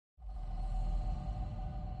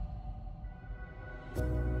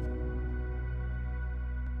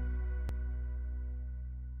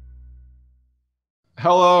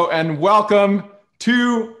Hello and welcome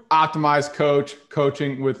to Optimized Coach,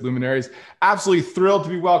 Coaching with Luminaries. Absolutely thrilled to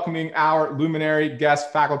be welcoming our luminary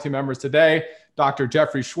guest faculty members today, Dr.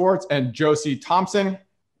 Jeffrey Schwartz and Josie Thomson.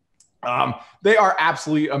 They are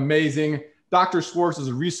absolutely amazing. Dr. Schwartz is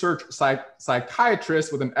a research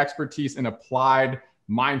psychiatrist with an expertise in applied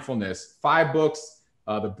mindfulness. 5 books,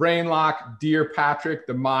 The Brain Lock, Dear Patrick,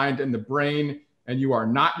 The Mind and the Brain, and You Are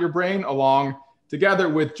Not Your Brain, along together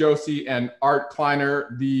with Josie and Art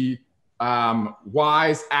Kleiner, the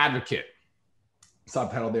Wise Advocate,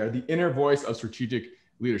 subtitle there, The Inner Voice of Strategic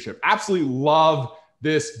Leadership. Absolutely love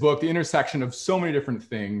this book, the intersection of so many different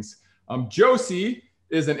things. Josie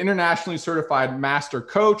is an internationally certified master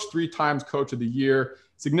coach, 3 times Coach of the Year,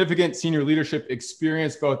 significant senior leadership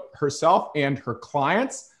experience, both herself and her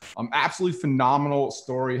clients. Absolutely phenomenal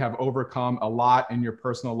story, have overcome a lot in your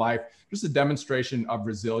personal life, just a demonstration of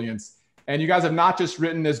resilience. And you guys have not just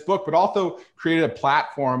written this book, but also created a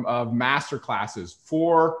platform of master classes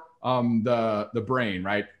for the brain,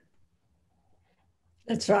 right?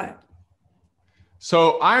 That's right.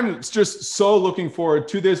 So I'm just so looking forward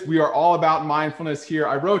to this. We are all about mindfulness here.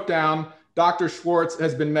 I wrote down Dr. Schwartz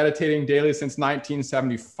has been meditating daily since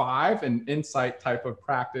 1975, an insight type of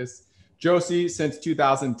practice. Josie since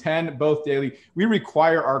 2010, both daily. We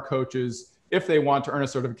require our coaches, if they want to earn a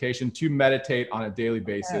certification, to meditate on a daily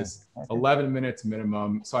basis, 11 minutes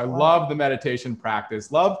minimum. So I love the meditation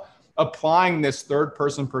practice, love applying this third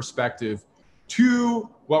person perspective to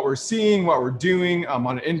what we're seeing, what we're doing on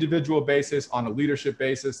an individual basis, on a leadership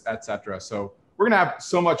basis, etc. So we're gonna have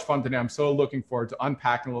so much fun today. I'm so looking forward to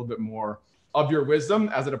unpacking a little bit more of your wisdom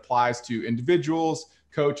as it applies to individuals,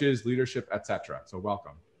 coaches, leadership, etc. So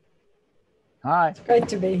welcome. Hi. It's great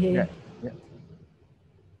to be here. Yeah.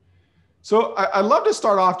 So I'd love to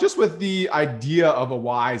start off just with the idea of a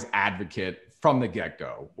wise advocate from the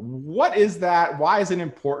get-go. What is that? Why is it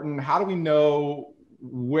important? How do we know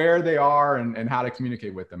where they are and how to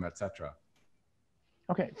communicate with them, et cetera?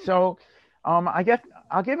 Okay, so I guess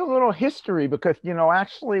I'll give a little history because,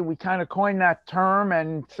 actually we kind of coined that term,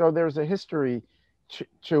 and so there's a history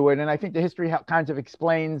to it, and I think the history kind of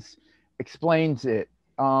explains it.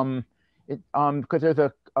 Because there's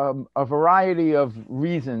a variety of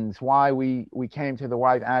reasons why we came to the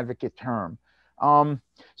wise advocate term.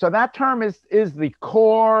 So that term is the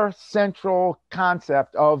core central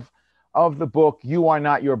concept of the book, You Are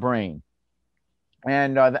Not Your Brain.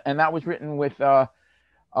 And that was written with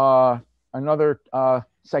another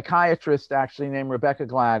psychiatrist actually named Rebecca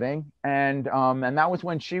Gladding. And that was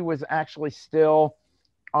when she was actually still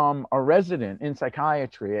a resident in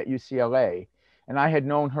psychiatry at UCLA. And I had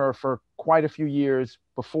known her for quite a few years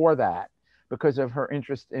before that because of her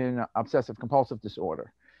interest in obsessive compulsive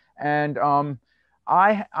disorder. And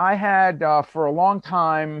I had for a long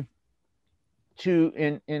time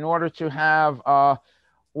in order to have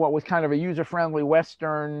what was kind of a user-friendly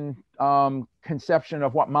Western conception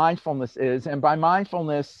of what mindfulness is. And by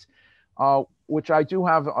mindfulness, which I do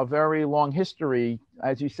have a very long history,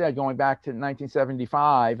 as you said, going back to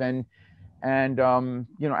 1975, and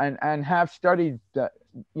have studied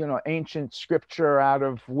ancient scripture out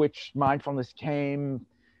of which mindfulness came,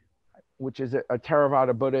 which is a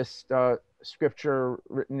Theravada Buddhist scripture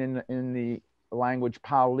written in the language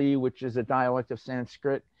Pali, which is a dialect of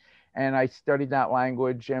Sanskrit, and I studied that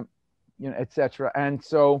language, and etc. And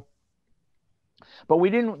so, but we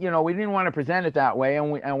didn't want to present it that way,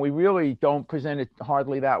 and we really don't present it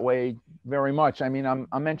hardly that way very much. I mean, I'm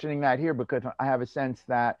mentioning that here because I have a sense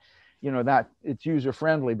that that it's user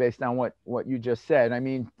friendly based on what you just said. I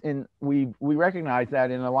mean, we recognize that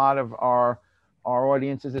in a lot of our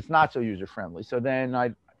audiences, it's not so user friendly. So then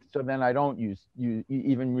I don't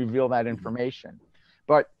even reveal that information.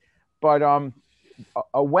 But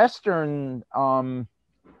a Western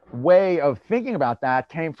way of thinking about that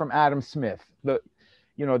came from Adam Smith, the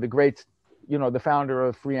great, the founder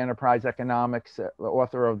of free enterprise economics, the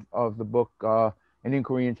author of the book, An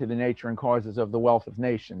Inquiry into the Nature and Causes of the Wealth of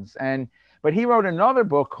Nations. But he wrote another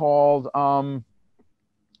book called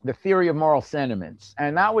The Theory of Moral Sentiments.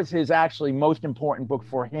 And that was his actually most important book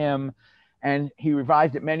for him. And he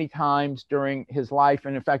revised it many times during his life.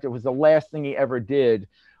 And in fact, it was the last thing he ever did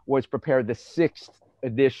was prepare the 6th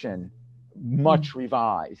edition, much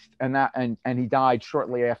revised. And he died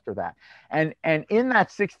shortly after that. And in that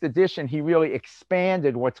 6th edition, he really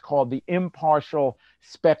expanded what's called the impartial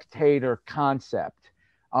spectator concept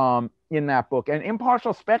in that book. And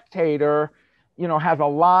impartial spectator, has a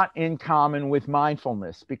lot in common with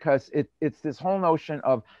mindfulness because it's this whole notion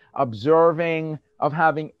of observing, of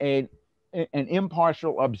having a an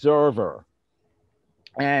impartial observer,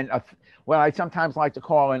 and what I sometimes like to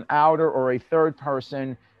call an outer or a third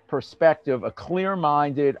person perspective, a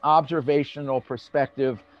clear-minded observational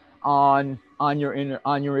perspective on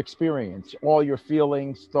your experience, all your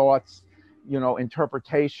feelings, thoughts,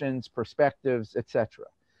 interpretations, perspectives, etc.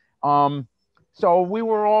 So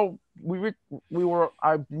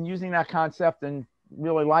I've been using that concept and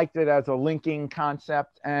really liked it as a linking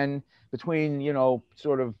concept, and between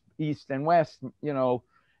sort of East and West,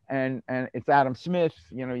 and it's Adam Smith,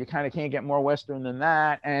 you kind of can't get more Western than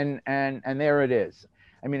that, and there it is.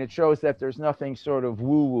 I mean, it shows that there's nothing sort of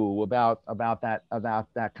woo-woo about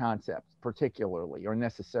that concept particularly or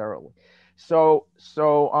necessarily.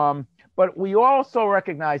 But we also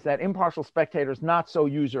recognize that impartial spectator is not so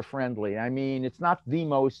user-friendly. I mean, it's not the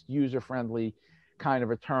most user-friendly kind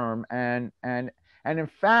of a term, and in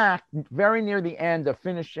fact, very near the end of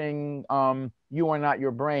finishing You Are Not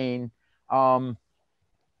Your Brain,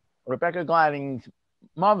 Rebecca Gladding's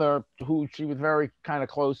mother, who she was very kind of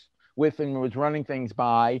close with and was running things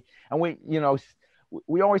by, and we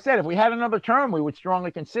always said if we had another term, we would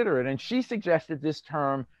strongly consider it. And she suggested this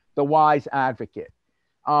term, the wise advocate.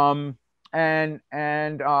 And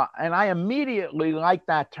I immediately liked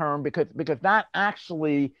that term because that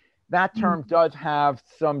term does have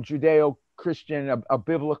some Judeo-Christian, a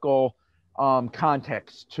biblical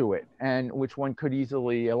context to it, and which one could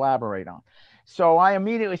easily elaborate on. So I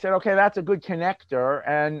immediately said, okay, that's a good connector,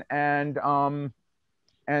 and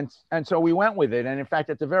so we went with it. And in fact,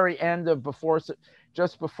 at the very end of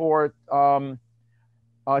just before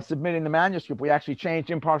submitting the manuscript, we actually changed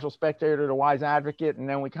impartial spectator to wise advocate, and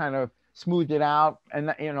then we kind of smoothed it out, and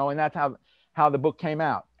that's how the book came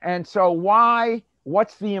out. And so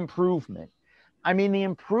what's the improvement? I mean, the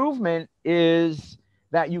improvement is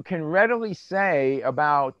that you can readily say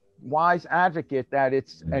about wise advocate that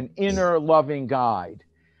it's an inner loving guide.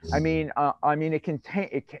 I mean,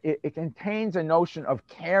 it contains a notion of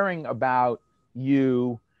caring about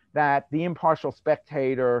you that the impartial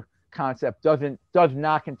spectator concept does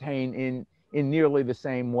not contain in nearly the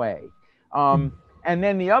same way. And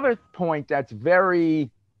then the other point that's very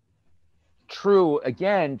true,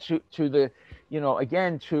 again, to the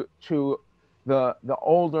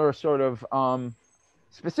older sort of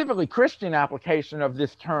specifically Christian application of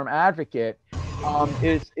this term advocate,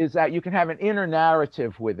 is that you can have an inner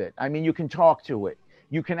narrative with it. I mean, you can talk to it.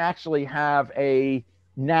 You can actually have a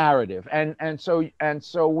narrative, and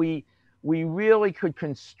so we really could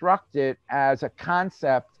construct it as a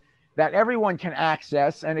concept that everyone can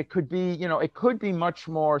access, and it could be much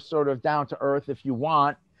more sort of down to earth if you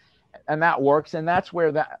want, and that works, and that's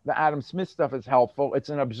where the Adam Smith stuff is helpful. It's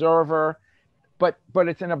an observer, but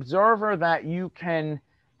it's an observer that you can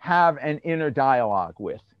have an inner dialogue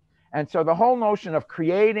with. And so the whole notion of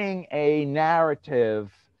creating a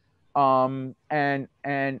narrative and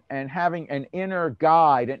having an inner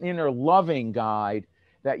guide, an inner loving guide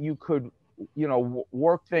that you could,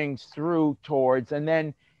 work things through towards, and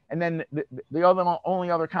then the only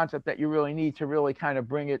other concept that you really need to really kind of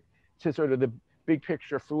bring it to sort of the big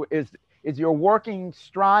picture for is you're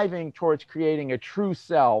striving towards creating a true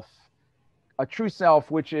self,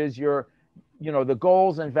 which is your the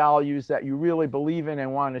goals and values that you really believe in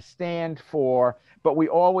and want to stand for. But we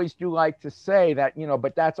always do like to say that,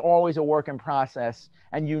 but that's always a work in process,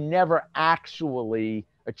 and you never actually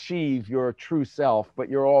achieve your true self, but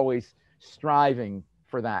you're always striving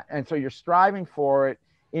for that. And so you're striving for it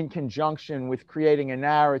in conjunction with creating a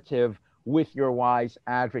narrative with your wise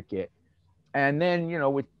advocate. And then,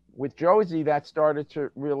 with Josie, that started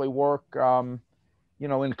to really work,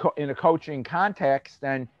 in a coaching context,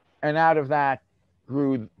 and out of that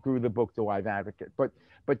grew the book, The Wise Advocate. But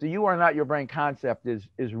the You Are Not Your Brain concept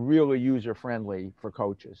is really user friendly for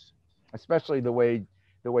coaches, especially the way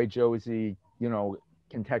Josie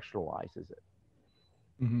contextualizes it.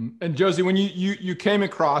 Mm-hmm. And Josie, when you came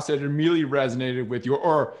across it, it immediately resonated with you,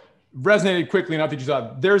 or resonated quickly enough that you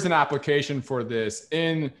thought there's an application for this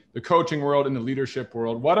in the coaching world, in the leadership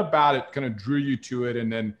world. What about it kind of drew you to it?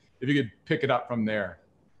 And then if you could pick it up from there.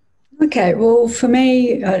 Okay, well, for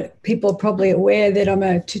me, people are probably aware that I'm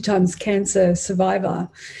a 2 times cancer survivor.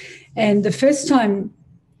 And the first time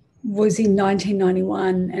was in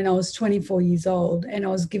 1991, and I was 24 years old, and I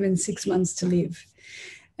was given 6 months to live.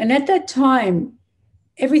 And at that time,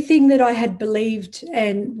 everything that I had believed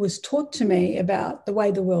and was taught to me about the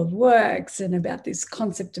way the world works and about this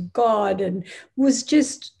concept of God and was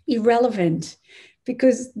just irrelevant,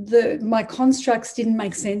 because my constructs didn't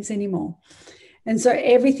make sense anymore. And so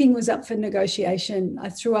everything was up for negotiation. I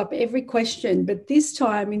threw up every question, but this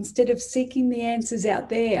time, instead of seeking the answers out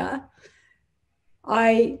there,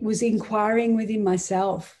 I was inquiring within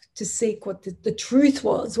myself to seek what the truth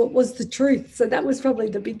was. What was the truth? So that was probably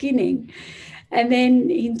the beginning. And then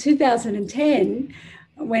in 2010,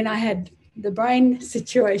 when I had the brain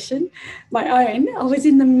situation, my own, I was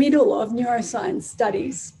in the middle of neuroscience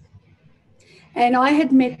studies. And I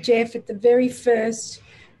had met Jeff at the very first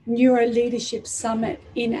Neuro Leadership Summit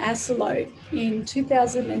in Asolo in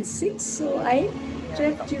 2006 or 8.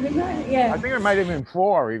 Jeff, do you remember? Yeah. I think it might have been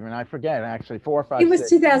 4 even. I forget, actually. 4 or 5, It was 6.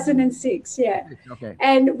 2006, yeah. Okay.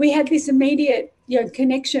 And we had this immediate,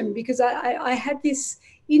 connection because I had this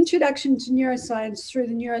introduction to neuroscience through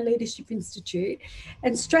the Neuro Leadership Institute.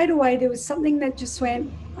 And straight away, there was something that just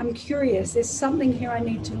went, I'm curious. There's something here I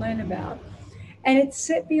need to learn about. And it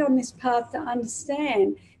set me on this path to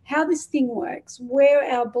understand how this thing works, where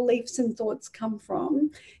our beliefs and thoughts come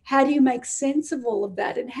from, how do you make sense of all of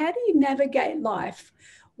that, and how do you navigate life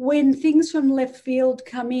when things from left field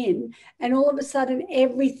come in and all of a sudden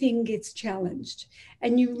everything gets challenged.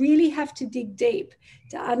 And you really have to dig deep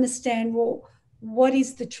to understand, well, what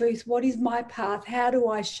is the truth? What is my path? How do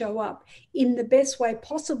I show up in the best way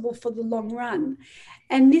possible for the long run?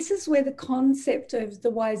 And this is where the concept of the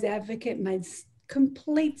wise advocate made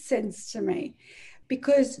complete sense to me,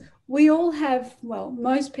 because we all have, well,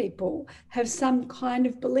 most people have some kind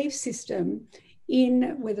of belief system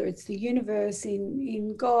in, whether it's the universe,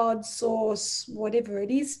 in God, source, whatever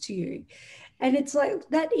it is to you. And it's like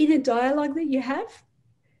that inner dialogue that you have,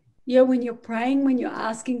 when you're praying, when you're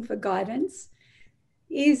asking for guidance,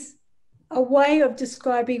 is a way of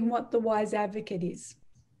describing what the wise advocate is.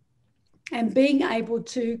 And being able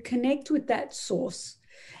to connect with that source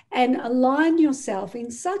and align yourself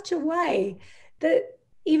in such a way that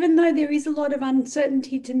even though there is a lot of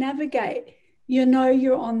uncertainty to navigate,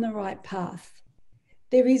 you're on the right path.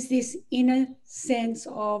 There is this inner sense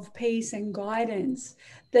of peace and guidance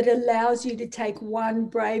that allows you to take one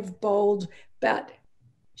brave, bold, but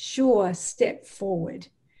sure step forward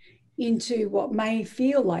into what may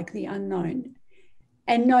feel like the unknown,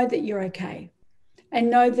 and know that you're okay, and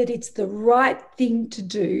know that it's the right thing to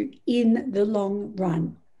do in the long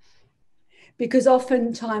run. Because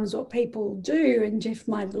oftentimes what people do, and Jeff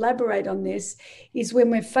might elaborate on this, is when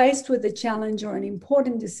we're faced with a challenge or an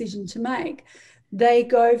important decision to make, they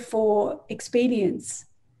go for expedience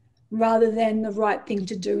rather than the right thing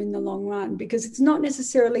to do in the long run, because it's not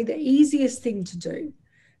necessarily the easiest thing to do,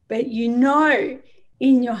 but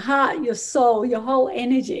in your heart, your soul, your whole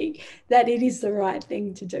energy, that it is the right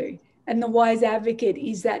thing to do. And the wise advocate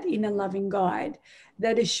is that inner loving guide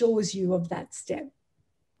that assures you of that step.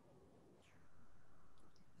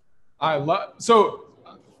 So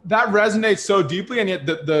that resonates so deeply, and yet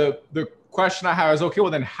the question I have is, okay, well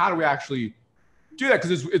then how do we actually do that?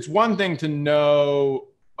 Because it's one thing to know,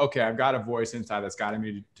 okay, I've got a voice inside that's guiding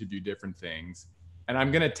me to do different things, and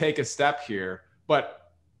I'm going to take a step here.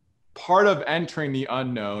 But part of entering the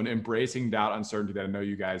unknown, embracing doubt, uncertainty, that I know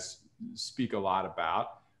you guys speak a lot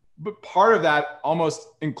about, but part of that almost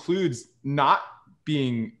includes not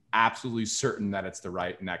being absolutely certain that it's the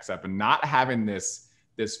right next step, and not having this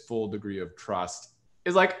full degree of trust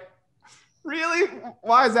is like, really,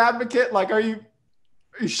 wise advocate? Like, are you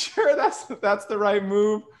sure that's the right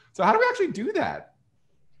move? So how do we actually do that?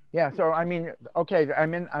 Yeah. So, I mean, okay. I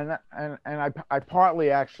mean, and I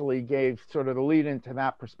partly actually gave sort of the lead into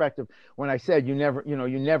that perspective when I said you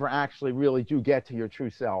never actually really do get to your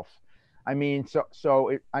true self. I mean,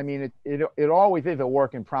 it always is a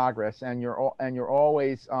work in progress, and you're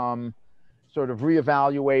always sort of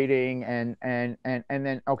reevaluating and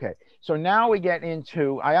then, okay. So now we get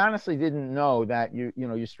into, I honestly didn't know that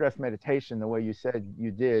you stress meditation the way you said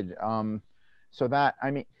you did. So that,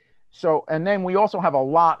 I mean, so, and then we also have a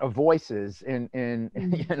lot of voices in and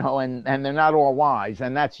they're not all wise,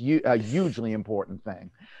 and that's a hugely important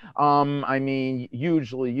thing. I mean,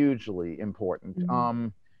 hugely important.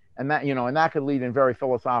 And that, and that could lead in very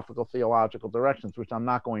philosophical, theological directions, which I'm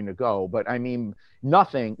not going to go. But I mean,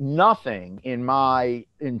 nothing in my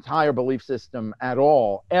entire belief system at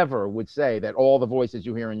all ever would say that all the voices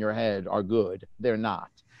you hear in your head are good. They're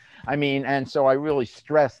not. I mean, and so I really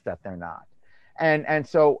stress that they're not. And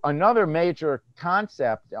so another major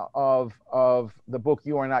concept of the book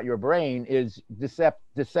You Are Not Your Brain is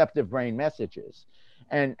deceptive brain messages.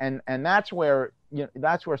 And that's where,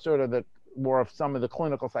 that's where sort of the more of some of the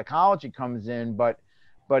clinical psychology comes in, but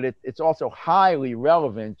it's also highly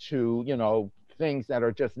relevant to, things that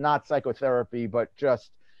are just not psychotherapy, but just,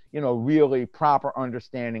 really proper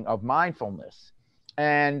understanding of mindfulness.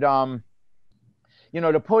 And,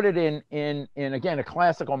 to put it in again, a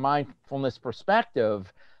classical mindfulness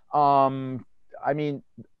perspective, I mean,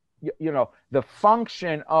 you know, the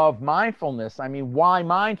function of mindfulness. I mean, why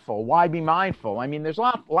mindful? Why be mindful? I mean, there's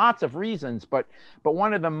lots of reasons, but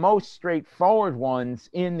one of the most straightforward ones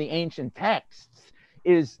in the ancient texts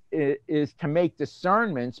is to make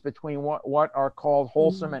discernments between what are called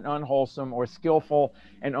wholesome and unwholesome, or skillful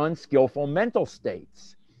and unskillful mental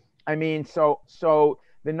states. I mean, so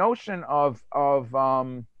the notion of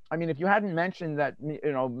I mean, if you hadn't mentioned that,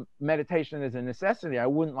 you know, meditation is a necessity, I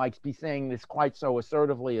wouldn't like be saying this quite so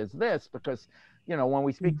assertively as this, because, you know, when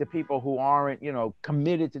we speak to people who aren't, you know,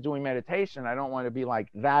 committed to doing meditation, I don't want to be like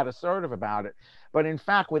that assertive about it. But in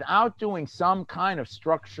fact, without doing some kind of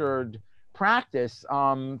structured practice,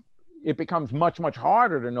 it becomes much, much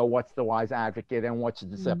harder to know what's the wise advocate and what's the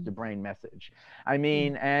deceptive brain message. I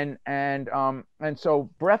mean, and so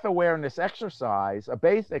breath awareness exercise, a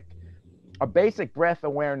basic breath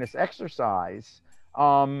awareness exercise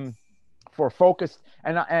for focus,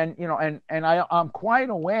 and you know, and I'm quite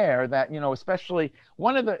aware that, you know, especially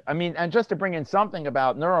one of the, I mean, and just to bring in something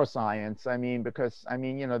about neuroscience, I mean, because I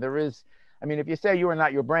mean, you know, there is, I mean, if you say you are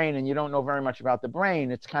not your brain and you don't know very much about the brain,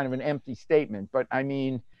 it's kind of an empty statement. But I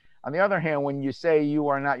mean, on the other hand, when you say you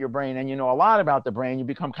are not your brain and you know a lot about the brain, you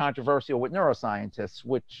become controversial with neuroscientists,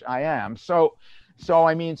 which I am. So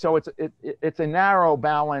I mean, so it's a narrow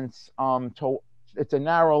balance it's a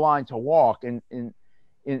narrow line to walk in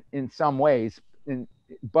some ways.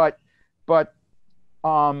 But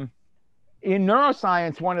in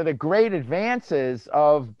neuroscience, one of the great advances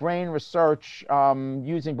of brain research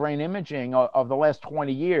using brain imaging of the last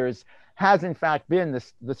 20 years has in fact been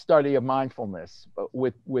the study of mindfulness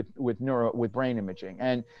with brain imaging,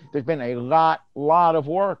 and there's been a lot of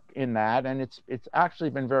work in that, and it's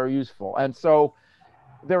actually been very useful. And so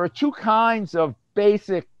there are two kinds of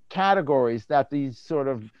basic categories that these sort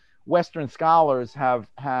of Western scholars have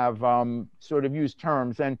sort of used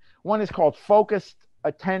terms, and one is called focused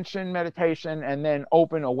attention meditation, and then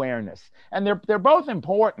open awareness, and they're both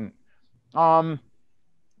important.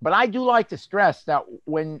 But I do like to stress that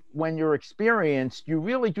when you're experienced, you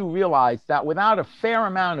really do realize that without a fair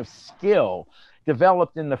amount of skill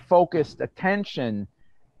developed in the focused attention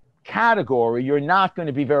category, you're not going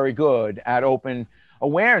to be very good at open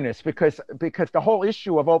awareness, because the whole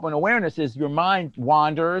issue of open awareness is your mind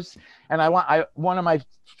wanders. And one of my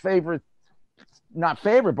favorite, not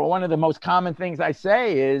favorite, but one of the most common things I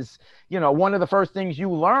say is, you know, one of the first things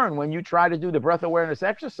you learn when you try to do the breath awareness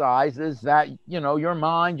exercise is that, you know, your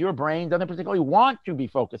mind, your brain doesn't particularly want to be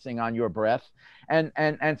focusing on your breath. And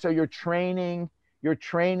so you're training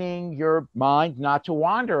your mind not to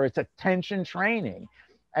wander. It's attention training.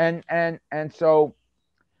 And so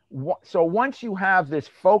once you have this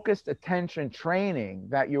focused attention training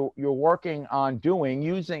that you're working on doing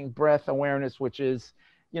using breath awareness, which is,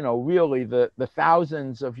 you know, really the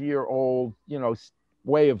thousands of year old, you know,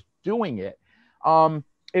 way of doing it,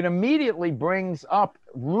 it immediately brings up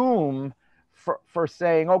room for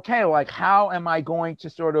saying, okay, like, how am I going to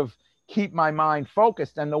sort of keep my mind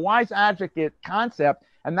focused? And the wise advocate concept,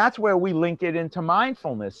 and that's where we link it into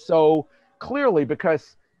mindfulness so clearly,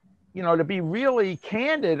 because, you know, to be really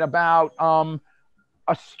candid about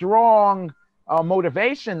a strong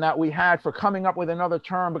motivation that we had for coming up with another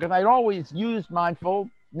term, because I'd always used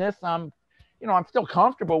mindfulness. I'm still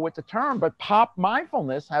comfortable with the term, but pop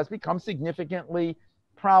mindfulness has become significantly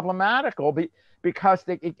problematical because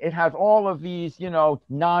it has all of these, you know,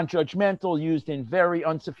 non-judgmental, used in very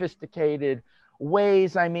unsophisticated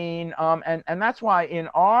ways. I mean, and that's why in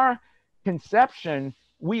our conception,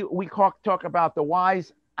 we talk about the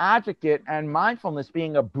wise advocate and mindfulness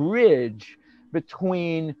being a bridge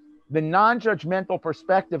between the non-judgmental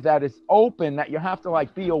perspective that is open, that you have to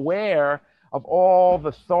like be aware of all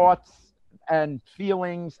the thoughts and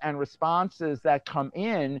feelings and responses that come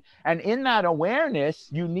in. And in that awareness,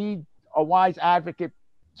 you need a wise advocate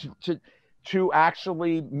to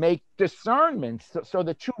actually make discernments. So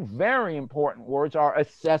the two very important words are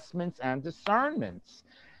assessments and discernments.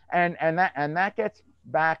 And that gets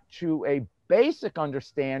back to a basic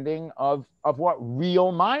understanding of what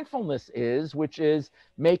real mindfulness is, which is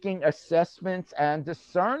making assessments and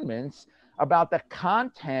discernments about the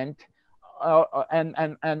content and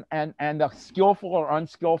the skillful or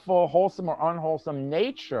unskillful, wholesome or unwholesome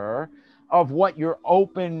nature of what your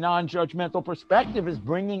open, non-judgmental perspective is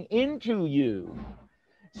bringing into you.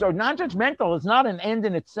 So non-judgmental is not an end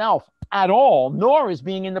in itself at all, nor is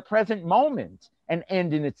being in the present moment an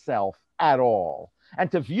end in itself at all. And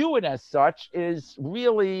to view it as such is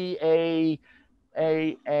really it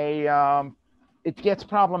gets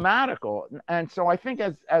problematical. And so I think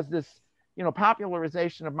as this, you know,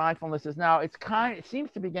 popularization of mindfulness is now, it seems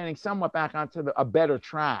to be getting somewhat back onto a better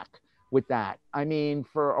track with that. I mean,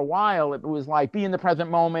 for a while, it was like, be in the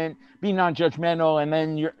present moment, be non-judgmental, and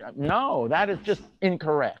then no, that is just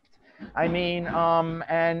incorrect. I mean,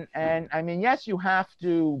 and I mean, yes, you have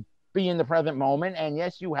to be in the present moment, and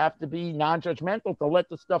yes, you have to be non-judgmental to let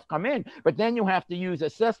the stuff come in, but then you have to use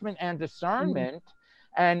assessment and discernment,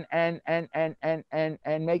 and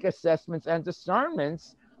make assessments and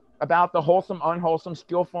discernments about the wholesome, unwholesome,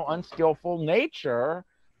 skillful, unskillful nature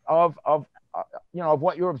of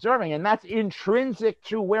what you're observing. And that's intrinsic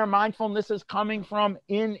to where mindfulness is coming from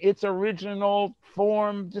in its original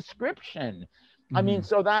form description. I mean,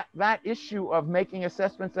 so that issue of making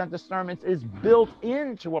assessments and discernments is built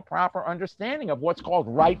into a proper understanding of what's called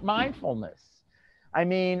right mindfulness. I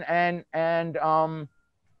mean,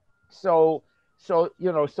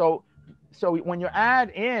 so when you add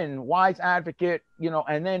in wise advocate,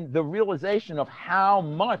 and then the realization of how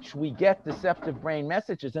much we get deceptive brain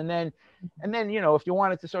messages, and then, if you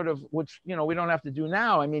wanted to sort of, which, we don't have to do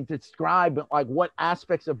now, I mean, describe like what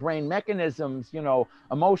aspects of brain mechanisms,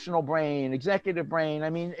 emotional brain, executive brain. I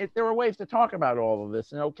mean, there are ways to talk about all of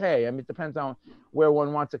this, and okay, I mean, it depends on where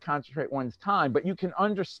one wants to concentrate one's time, but you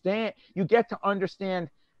get to understand,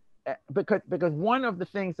 because one of the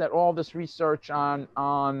things that all this research on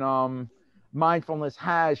mindfulness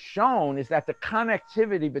has shown is that the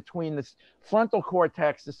connectivity between the frontal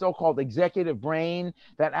cortex, the so-called executive brain,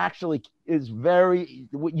 that actually is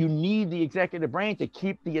you need the executive brain to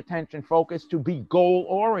keep the attention focused, to be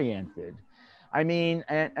goal-oriented. I mean,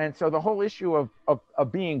 and so the whole issue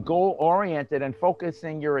of being goal-oriented and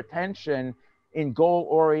focusing your attention in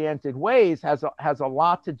goal-oriented ways has a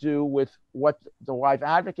lot to do with what the wise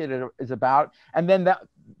advocate is about. And then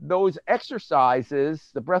those exercises,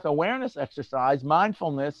 the breath awareness exercise,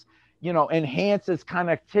 mindfulness, enhances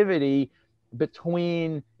connectivity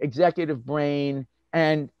between executive brain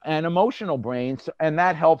and emotional brain. And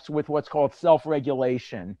that helps with what's called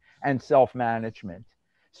self-regulation and self-management.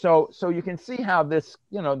 So you can see how this,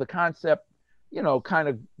 the concept, kind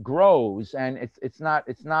of grows, and it's not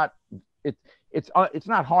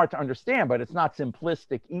hard to understand, but it's not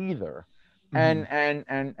simplistic either.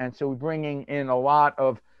 And so we're bringing in a lot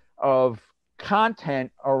of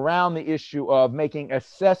content around the issue of making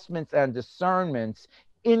assessments and discernments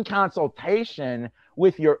in consultation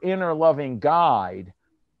with your inner loving guide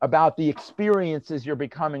about the experiences you're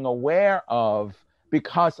becoming aware of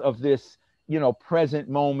because of this, present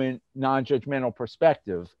moment, non-judgmental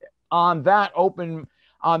perspective. On that open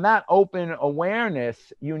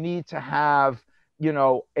awareness, you need to have,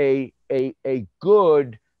 a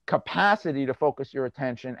good capacity to focus your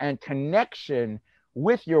attention and connection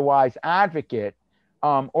with your wise advocate,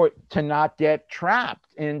 or to not get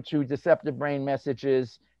trapped into deceptive brain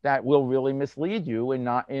messages that will really mislead you and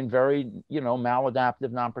not in very,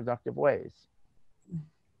 maladaptive, non-productive ways.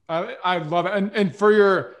 I love it. And for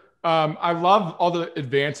your, I love all the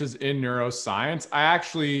advances in neuroscience.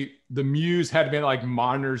 The Muse had been like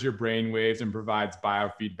monitors your brain waves and provides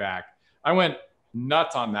biofeedback. I went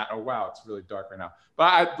nuts on that. Oh, wow. It's really dark right now. But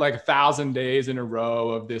I like 1,000 days in a row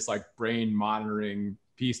of this like brain monitoring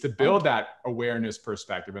piece to build that awareness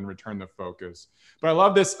perspective and return the focus. But I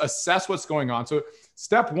love this, assess what's going on. So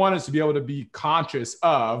step one is to be able to be conscious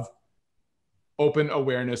of open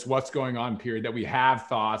awareness, what's going on, period, that we have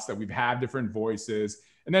thoughts, that we've had different voices,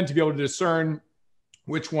 and then to be able to discern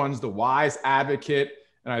which one's the wise advocate.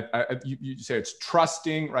 And you say it's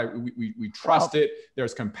trusting, right? We trust it.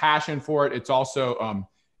 There's compassion for it. It's also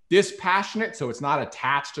dispassionate. So it's not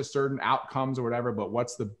attached to certain outcomes or whatever, but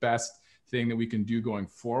what's the best thing that we can do going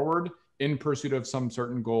forward in pursuit of some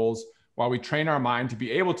certain goals, while we train our mind to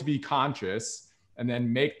be able to be conscious and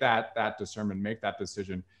then make that discernment, make that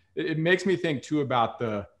decision. It makes me think too about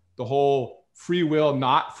the whole free will,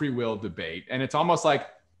 not free will debate. And it's almost like,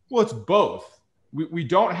 well, it's both. We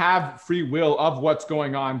don't have free will of what's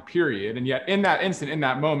going on, period. And yet in that instant, in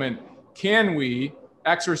that moment, can we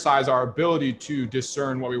exercise our ability to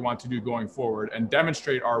discern what we want to do going forward and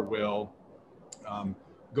demonstrate our will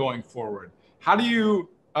going forward? How do you,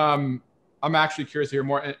 I'm actually curious to hear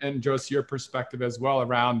more, and Josie, your perspective as well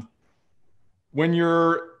around when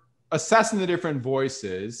you're assessing the different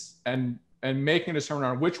voices and making a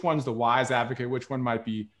discernment on which one's the wise advocate, which one might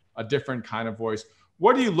be a different kind of voice.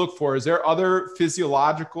 What do you look for? Is there other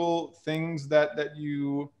physiological things that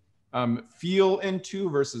you feel into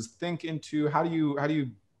versus think into? How do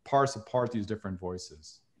you parse apart these different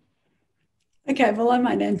voices? Okay, well, I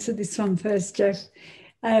might answer this one first, Jeff.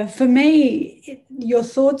 For me, your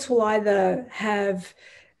thoughts will either have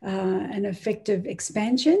an effective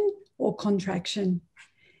expansion or contraction.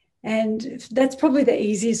 And that's probably the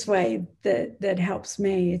easiest way that helps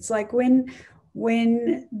me. It's like when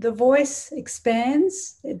When the voice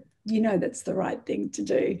expands, that's the right thing to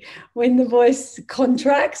do. When the voice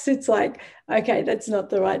contracts, it's like, okay, that's not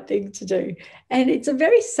the right thing to do. And it's a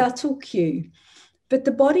very subtle cue. But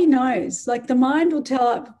the body knows, like the mind will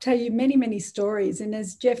tell you many, many stories. And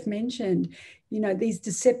as Jeff mentioned, these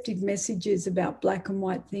deceptive messages about black and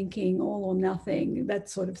white thinking, all or nothing, that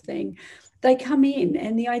sort of thing, they come in.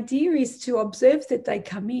 And the idea is to observe that they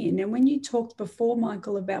come in. And when you talked before,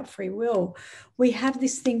 Michael, about free will, we have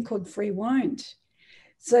this thing called free won't.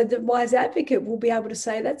 So the wise advocate will be able to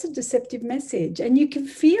say, that's a deceptive message. And you can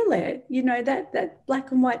feel it, that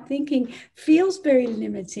black and white thinking feels very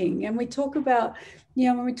limiting. And we talk about,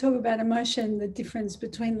 when we talk about emotion, the difference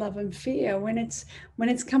between love and fear, when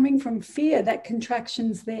it's coming from fear, that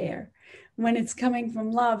contraction's there. When it's coming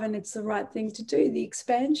from love and it's the right thing to do, the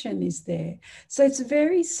expansion is there. So it's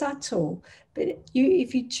very subtle. But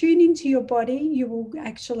if you tune into your body, you will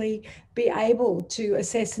actually be able to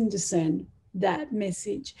assess and discern that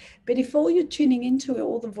message. But if all you're tuning into are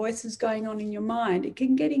all the voices going on in your mind, it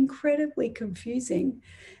can get incredibly confusing.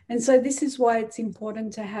 And so this is why it's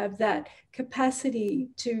important to have that capacity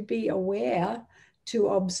to be aware, to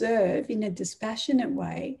observe in a dispassionate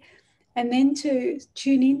way, and then to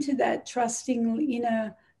tune into that trusting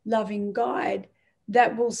inner loving guide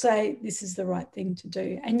that will say, this is the right thing to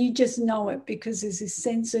do. And you just know it because there's this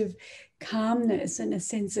sense of calmness and a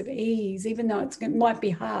sense of ease, even though it might be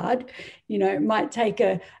hard, it might take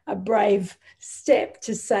a brave step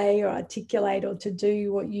to say or articulate or to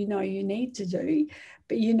do what you need to do,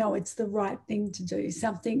 but it's the right thing to do.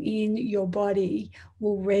 Something in your body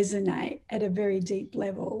will resonate at a very deep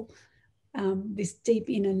level, this deep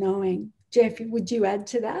inner knowing. Jeff, would you add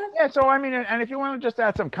to that? Yeah, so and if you want to just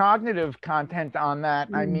add some cognitive content on that,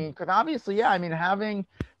 because obviously, having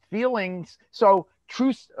feelings, so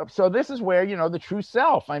this is where, the true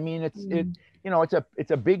self,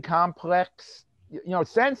 it's a big complex,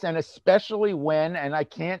 sense, and especially when, and I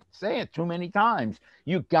can't say it too many times,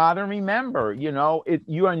 you got to remember,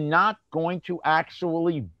 you are not going to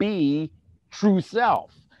actually be true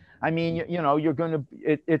self. You're going to,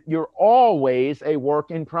 you're always a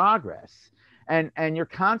work in progress, and your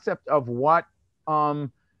concept of what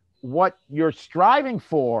you're striving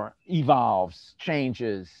for evolves,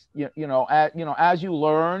 changes, as you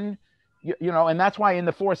learn, and that's why in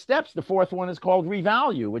the 4 steps, the 4th one is called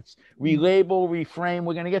revalue. It's relabel, reframe.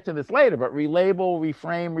 We're going to get to this later, but relabel,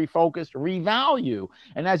 reframe, refocus, revalue.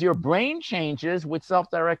 And as your brain changes with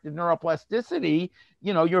self-directed neuroplasticity,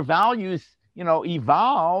 your values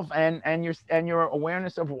evolve, and your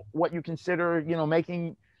awareness of what you consider,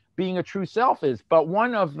 being a true self is. But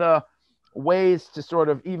one of the ways to sort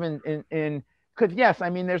of even because yes,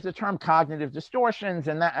 there's the term cognitive distortions,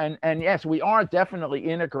 and that, and yes, we are definitely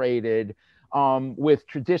integrated with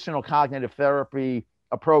traditional cognitive therapy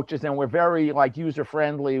approaches, and we're very user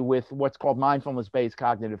friendly with what's called mindfulness-based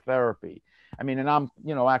cognitive therapy. And I'm,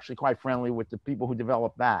 actually quite friendly with the people who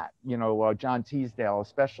developed that, John Teasdale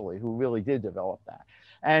especially, who really did develop that.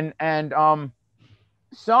 And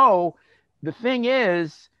so the thing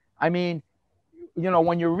is, when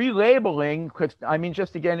you're relabeling, because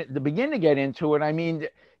just again, to begin to get into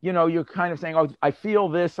it, you're kind of saying, oh, I feel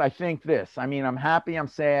this, I think this. I'm happy, I'm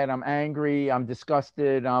sad, I'm angry, I'm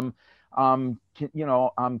disgusted, I'm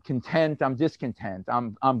content, I'm discontent,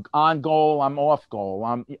 I'm on goal, I'm off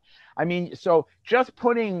goal. So just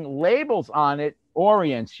putting labels on it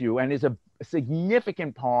orients you and is a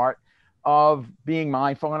significant part of being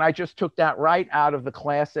mindful. And I just took that right out of the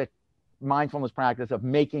classic mindfulness practice of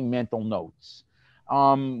making mental notes,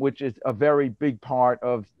 which is a very big part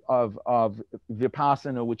of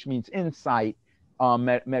Vipassana, which means insight,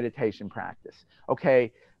 meditation practice.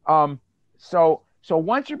 Okay, so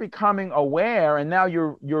once you're becoming aware, and now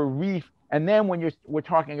and then when we're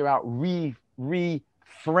talking about reframing,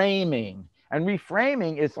 and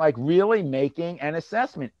reframing is like really making an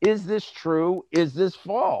assessment. Is this true? Is this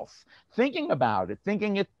false? Thinking about it,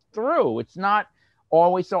 thinking it through. It's not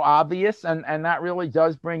always so obvious, and that really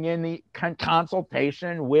does bring in the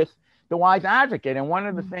consultation with the wise advocate. And one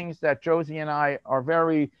of the things that Josie and I are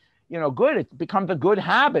very good, it becomes a good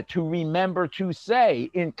habit to remember to say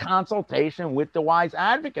in consultation with the wise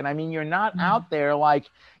advocate. You're not out there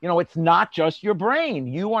it's not just your brain.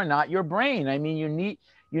 You are not your brain.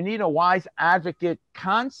 You need a wise advocate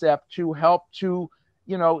concept to help to,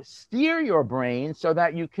 steer your brain so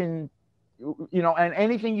that you can, and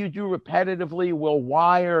anything you do repetitively will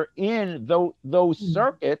wire in those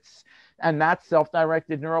circuits, and that's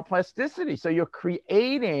self-directed neuroplasticity. So you're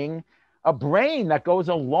creating a brain that goes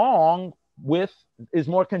along with, is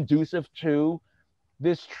more conducive to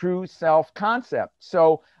this true self concept.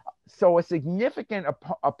 So so a significant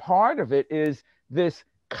a part of it is this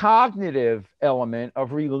cognitive element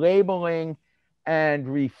of relabeling and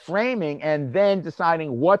reframing, and then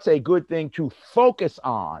deciding what's a good thing to focus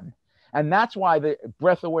on. And that's why the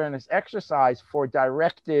breath awareness exercise for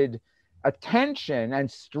directed attention and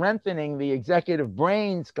strengthening the executive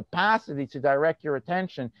brain's capacity to direct your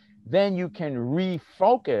attention, then you can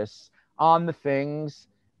refocus on the things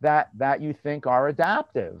that you think are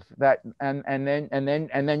adaptive, and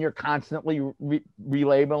then you're constantly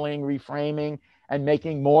relabeling, reframing, and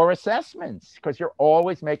making more assessments, because you're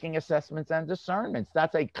always making assessments and discernments.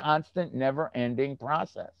 That's a constant, never-ending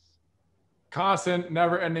process. Constant,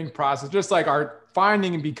 never-ending process. Just like our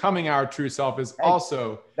finding and becoming our true self is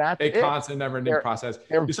also constant, never-ending process.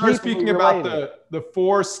 You started speaking about the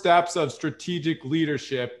 4 steps of strategic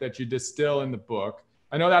leadership that you distill in the book.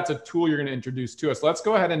 I know that's a tool you're going to introduce to us. Let's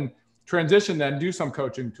go ahead and transition then, do some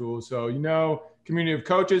coaching tools. So, community of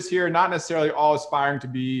coaches here, not necessarily all aspiring to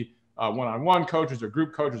be one-on-one coaches or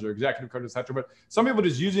group coaches or executive coaches, etc. But some people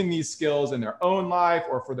just using these skills in their own life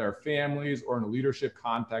or for their families or in a leadership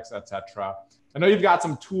context, etc. I know you've got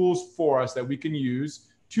some tools for us that we can use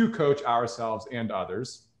to coach ourselves and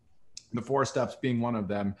others. The 4 steps being one of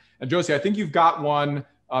them. And Josie, I think you've got one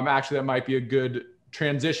actually that might be a good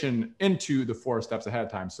transition into the 4 steps ahead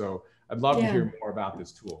of time. So I'd love to hear more about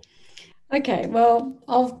this tool. Okay, well,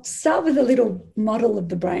 I'll start with a little model of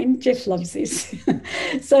the brain. Jeff loves this.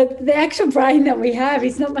 So the actual brain that we have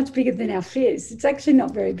is not much bigger than our fist. It's actually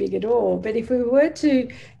not very big at all. But if we were to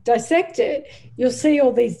dissect it, you'll see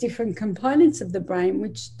all these different components of the brain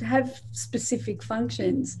which have specific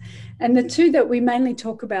functions. And the 2 that we mainly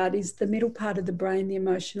talk about is the middle part of the brain, the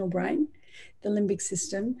emotional brain, the limbic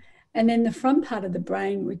system, and then the front part of the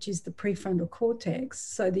brain, which is the prefrontal cortex,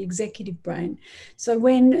 so the executive brain. So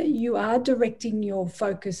when you are directing your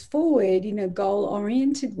focus forward in a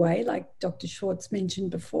goal-oriented way, like Dr. Schwartz mentioned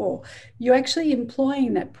before, you're actually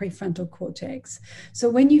employing that prefrontal cortex. So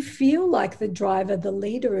when you feel like the driver, the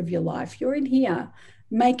leader of your life, you're in here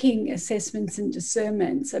making assessments and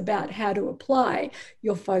discernments about how to apply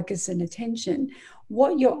your focus and attention.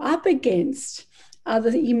 What you're up against are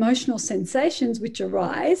the emotional sensations which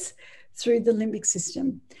arise through the limbic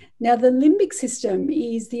system. Now, the limbic system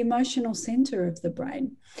is the emotional center of the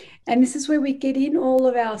brain. And this is where we get in all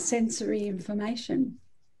of our sensory information.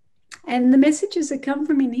 And the messages that come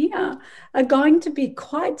from in here are going to be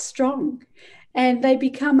quite strong. And they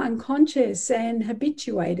become unconscious and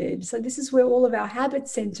habituated. So this is where all of our habit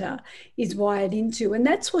center is wired into. And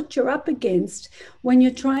that's what you're up against when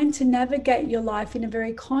you're trying to navigate your life in a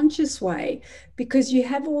very conscious way, because you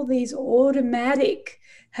have all these automatic,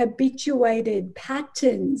 habituated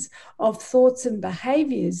patterns of thoughts and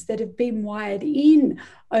behaviors that have been wired in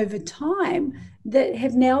over time that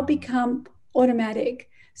have now become automatic.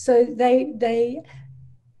 So they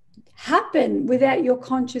happen without your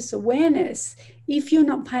conscious awareness if you're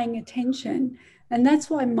not paying attention. And that's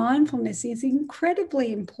why mindfulness is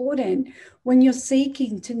incredibly important when you're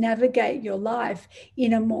seeking to navigate your life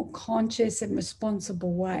in a more conscious and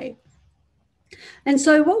responsible way. And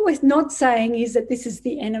so what we're not saying is that this is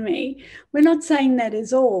the enemy. We're not saying that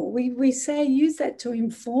at all. We say use that to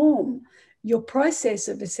inform your process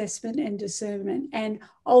of assessment and discernment and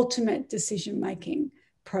ultimate decision-making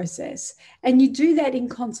process. And you do that in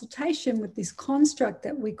consultation with this construct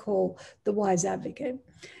that we call the wise advocate.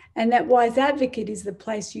 And that wise advocate is the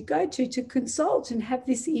place you go to consult and have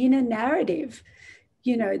this inner narrative,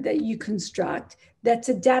 that you construct that's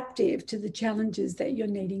adaptive to the challenges that you're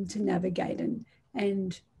needing to navigate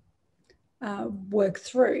and work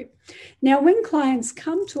through. Now, when clients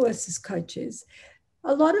come to us as coaches,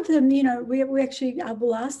 a lot of them, we actually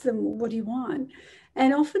will ask them, what do you want?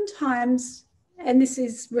 And oftentimes, and this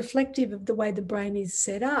is reflective of the way the brain is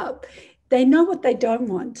set up, they know what they don't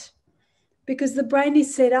want, because the brain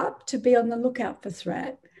is set up to be on the lookout for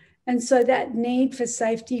threat. And so that need for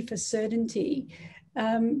safety, for certainty,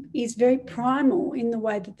 is very primal in the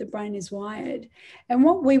way that the brain is wired. And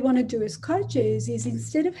what we want to do as coaches is,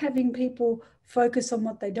 instead of having people focus on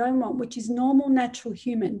what they don't want, which is normal, natural,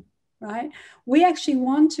 human, right? We actually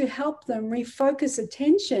want to help them refocus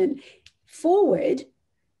attention forward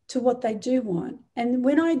to what they do want. And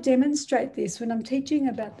when I demonstrate this, when I'm teaching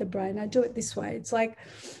about the brain, I do it this way. It's like,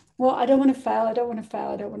 well, I don't want to fail. I don't want to fail.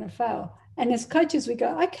 I don't want to fail. And as coaches, we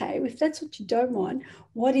go, okay, if that's what you don't want,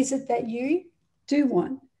 what is it that you do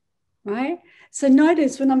want, right? So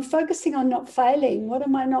notice when I'm focusing on not failing, what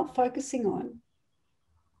am I not focusing on?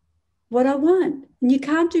 What I want. And you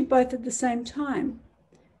can't do both at the same time.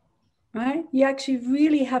 right? You actually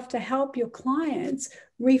really have to help your clients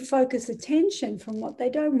refocus attention from what they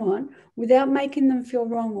don't want without making them feel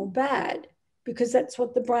wrong or bad, because that's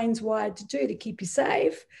what the brain's wired to do, to keep you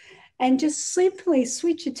safe. And just simply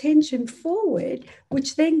switch attention forward,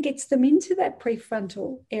 which then gets them into that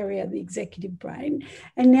prefrontal area of the executive brain.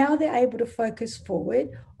 And now they're able to focus forward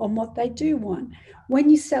on what they do want. When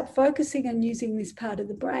you start focusing on using this part of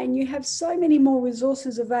the brain, you have so many more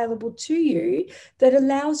resources available to you that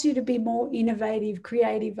allows you to be more innovative,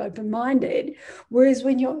 creative, open-minded. Whereas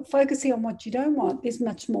when you're focusing on what you don't want, there's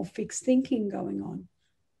much more fixed thinking going on,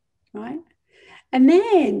 right? And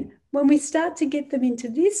then when we start to get them into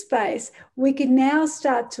this space, we can now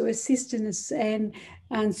start to assist and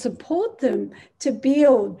support them to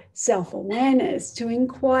build self-awareness, to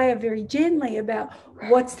inquire very gently about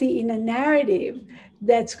what's the inner narrative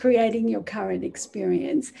that's creating your current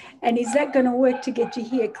experience. And is that going to work to get you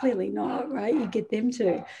here? Clearly not, right? You get them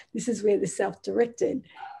to. This is where the self-directed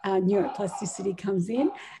neuroplasticity comes in.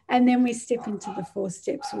 And then we step into the 4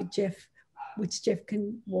 steps with Jeff, which Jeff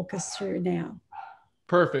can walk us through now.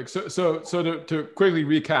 Perfect. So to quickly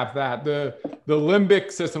recap that, the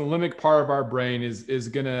limbic system, the limbic part of our brain it's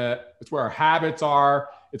where our habits are,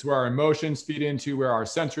 it's where our emotions feed into, where our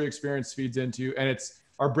sensory experience feeds into, and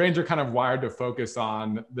our brains are kind of wired to focus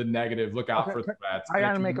on the negative, look out for threats. I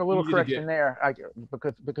got to make a little correction there,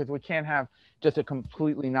 because we can't have just a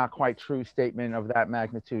completely not quite true statement of that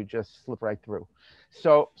magnitude just slip right through.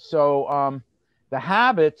 So the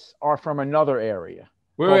habits are from another area.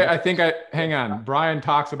 Wait, hang on. Brian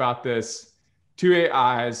talks about this, 2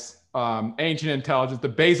 AIs, ancient intelligence, the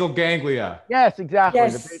basal ganglia. Yes, exactly.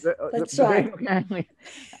 Yes, that's right. Basal ganglia.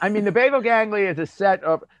 I mean, the basal ganglia is a set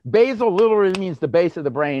of, basal literally means the base of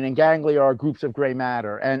the brain, and ganglia are groups of gray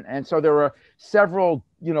matter. And so there are several,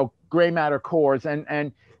 gray matter cores,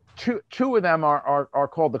 and two of them are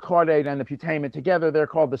called the caudate and the putamen. Together, they're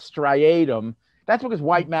called the striatum. That's because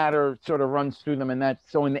white matter sort of runs through them, and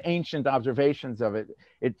so in the ancient observations of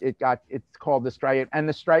it's called the striatum, and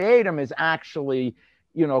the striatum is actually,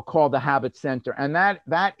 called the habit center, and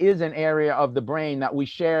that is an area of the brain that we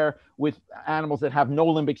share with animals that have no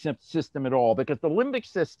limbic system at all, because the limbic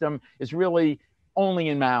system is really only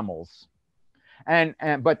in mammals,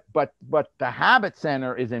 but the habit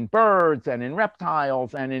center is in birds and in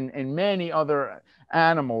reptiles and in many other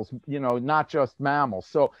animals, not just mammals.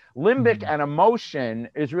 So limbic and emotion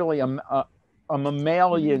is really a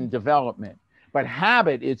mammalian development, but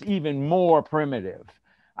habit is even more primitive.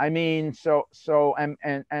 I mean, so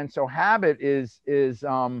habit is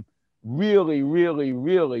really, really,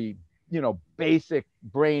 really, basic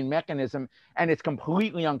brain mechanism, and it's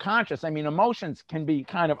completely unconscious. I mean, emotions can be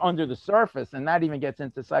kind of under the surface, and that even gets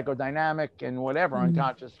into psychodynamic and whatever,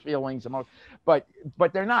 unconscious feelings, emotions, but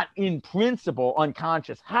they're not in principle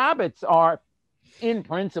unconscious. Habits are in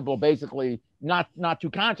principle basically not too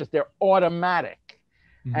conscious. They're automatic.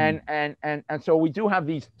 And so we do have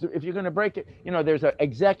these, if you're going to break it, there's an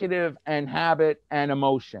executive and habit and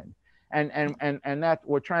emotion. And that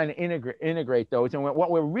we're trying to integrate those. And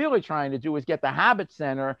what we're really trying to do is get the habit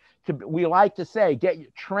center to, we like to say,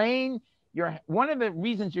 one of the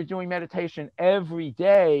reasons you're doing meditation every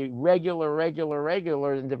day, regular,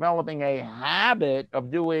 and developing a habit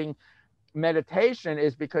of doing meditation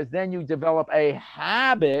is because then you develop a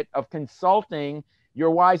habit of consulting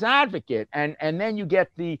your wise advocate. And then you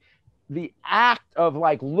get the act of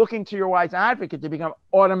like looking to your wise advocate to become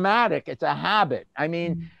automatic. It's a habit. I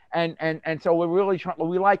mean, and so we're really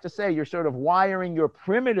we like to say you're sort of wiring your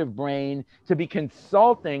primitive brain to be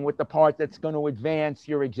consulting with the part that's going to advance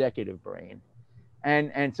your executive brain.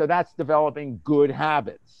 And so that's developing good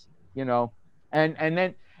habits,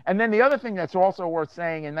 and then the other thing that's also worth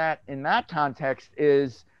saying in that context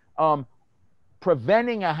is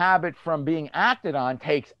preventing a habit from being acted on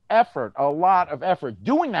takes effort, a lot of effort.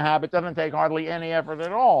 Doing the habit doesn't take hardly any effort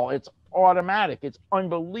at all. It's automatic. It's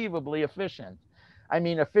unbelievably efficient. I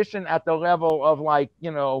mean, efficient at the level of like,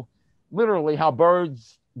 literally how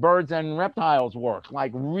birds and reptiles work,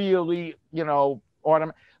 like really,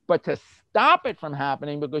 automatic. But to stop it from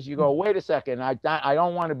happening, because you go, wait a second, I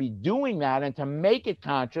don't want to be doing that. And to make it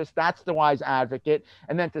conscious, that's the wise advocate.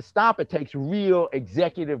 And then to stop it takes real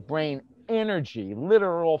executive brain energy,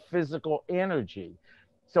 literal physical energy.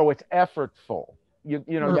 So it's effortful. You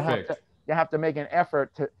have to make an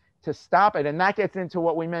effort to stop it. And that gets into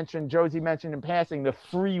what we mentioned, Josie mentioned in passing, the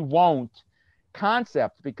free won't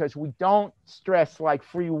concept, because we don't stress like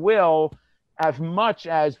free will as much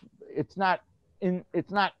as it's not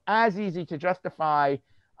as easy to justify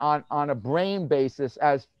on a brain basis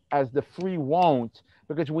as the free won't,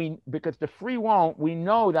 because the free won't, we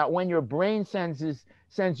know that when your brain sends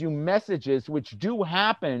you messages, which do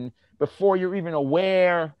happen before you're even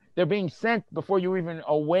aware, they're being sent before you're even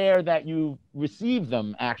aware that you received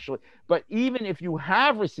them, actually. But even if you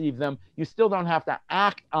have received them, you still don't have to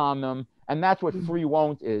act on them. And that's what free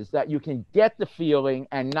won't is, that you can get the feeling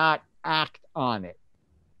and not act on it.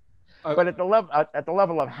 But at the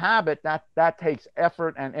level of habit, that takes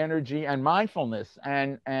effort and energy and mindfulness,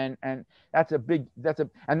 and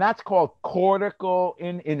that's called cortical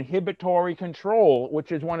inhibitory control,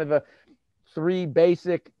 which is one of the three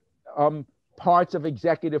basic parts of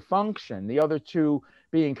executive function. The other two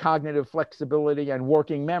being cognitive flexibility and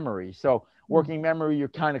working memory. So working memory, you're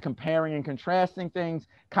kind of comparing and contrasting things.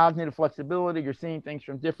 Cognitive flexibility, you're seeing things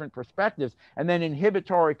from different perspectives. And then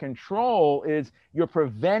inhibitory control is you're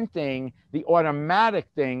preventing the automatic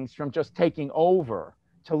things from just taking over,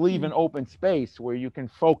 to leave an open space where you can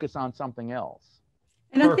focus on something else.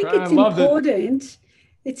 And I think it's important.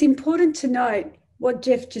 It's important to note what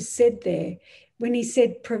Jeff just said there when he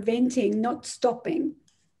said preventing, not stopping,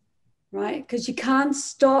 right? Because you can't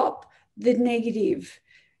stop the negative,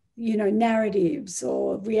 narratives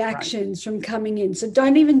or reactions from coming in. So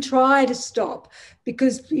don't even try to stop,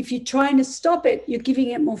 because if you're trying to stop it, you're giving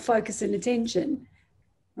it more focus and attention,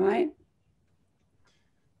 right?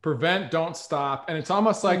 Prevent, don't stop. And it's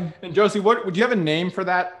almost like, and Josie, what would you have a name for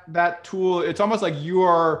that tool? It's almost like you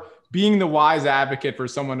are being the wise advocate for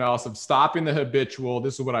someone else of stopping the habitual,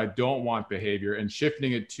 this is what I don't want behavior, and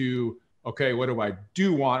shifting it to, okay, what do I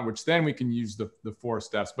do want? Which then we can use the 4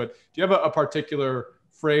 steps. But do you have a particular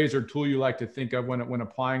phrase or tool you like to think of when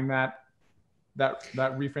applying that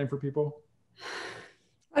reframe for people?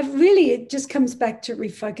 It just comes back to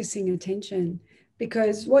refocusing attention,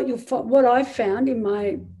 because what I've found in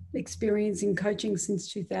my experience in coaching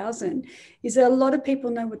since 2000 is that a lot of people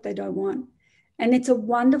know what they don't want. And it's a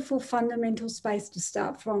wonderful fundamental space to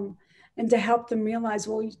start from, and to help them realize,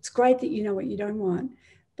 well, it's great that you know what you don't want,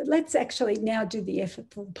 but let's actually now do the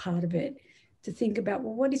effortful part of it, to think about,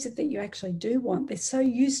 well, what is it that you actually do want? They're so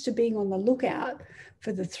used to being on the lookout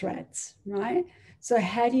for the threats, right? So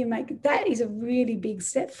how do you make that? Is a really big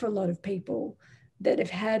step for a lot of people that have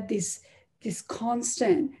had this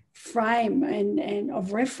constant frame and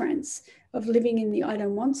of reference of living in the I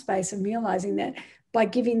don't want space, and realizing that by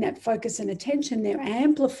giving that focus and attention, they're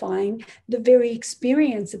amplifying the very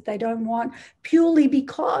experience that they don't want, purely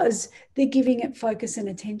because they're giving it focus and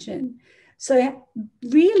attention. So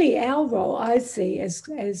really our role, I see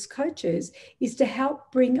as coaches, is to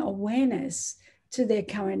help bring awareness to their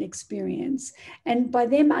current experience. And by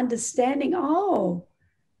them understanding,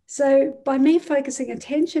 so by me focusing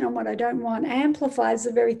attention on what I don't want amplifies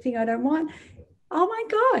the very thing I don't want. Oh my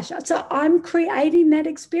gosh. So I'm creating that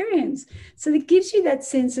experience. So it gives you that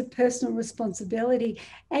sense of personal responsibility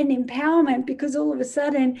and empowerment, because all of a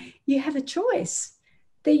sudden you have a choice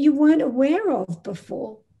that you weren't aware of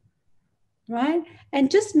before, right?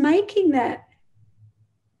 And just making that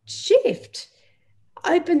shift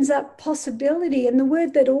opens up possibility. And the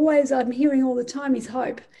word that always I'm hearing all the time is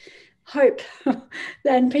hope.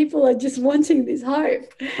 And people are just wanting this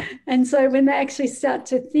hope. And so when they actually start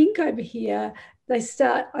to think over here, they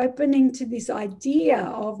start opening to this idea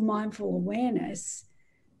of mindful awareness,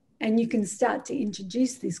 and you can start to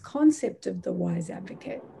introduce this concept of the wise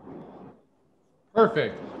advocate.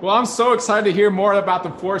 Perfect. Well, I'm so excited to hear more about the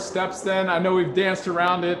 4 steps then. I know we've danced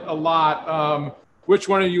around it a lot. Which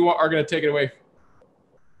one of you are going to take it away?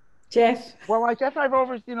 Jeff? Well, I guess I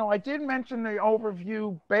did mention the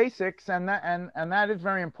overview basics, and that is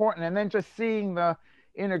very important. And then just seeing the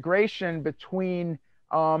integration between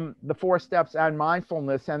the 4 steps and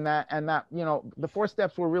mindfulness, and that the 4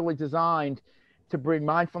 steps were really designed to bring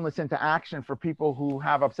mindfulness into action for people who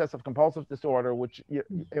have obsessive compulsive disorder, in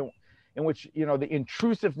which the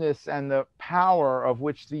intrusiveness and the power of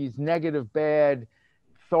which these negative, bad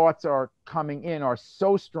thoughts are coming in are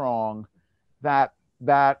so strong that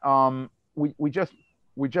we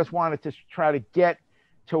just wanted to try to get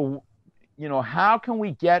to, how can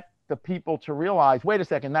we get the people to realize, wait a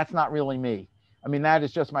second, that's not really me. I mean, that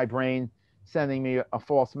is just my brain sending me a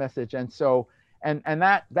false message. And so, and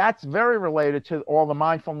that's very related to all the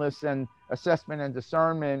mindfulness and assessment and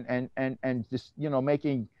discernment and just,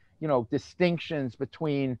 making, distinctions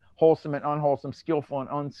between wholesome and unwholesome, skillful and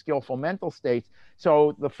unskillful mental states.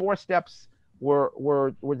 So the 4 steps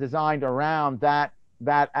were designed around that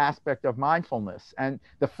aspect of mindfulness. And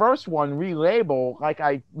the first one, relabel, like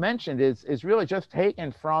I mentioned, is really just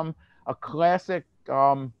taken from a classic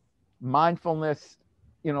mindfulness,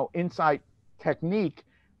 insight technique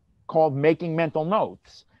called making mental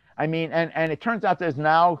notes. I mean, and it turns out there's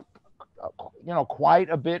now quite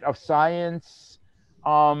a bit of science,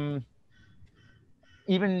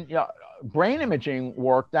 even brain imaging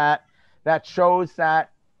work that shows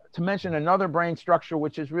that, to mention another brain structure,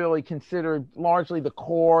 which is really considered largely the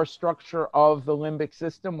core structure of the limbic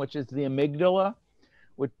system, which is the amygdala,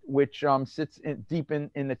 which sits deep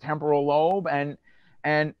in the temporal lobe, and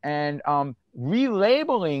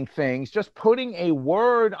relabeling things, just putting a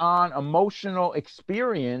word on emotional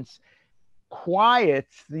experience,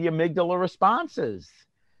 quiets the amygdala responses.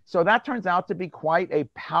 So that turns out to be quite a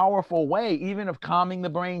powerful way, even of calming the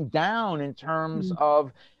brain down in terms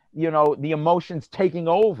of, the emotions taking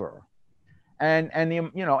over. And the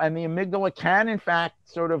amygdala can in fact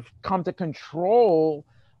sort of come to control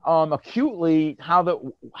acutely how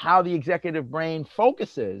the executive brain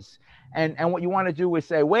focuses. And what you want to do is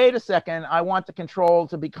say, wait a second, I want the control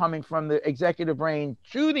to be coming from the executive brain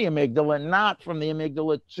to the amygdala, not from the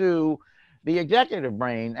amygdala to the executive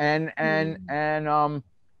brain. And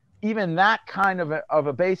even that kind of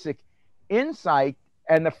a basic insight,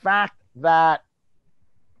 and the fact that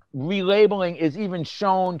relabeling is even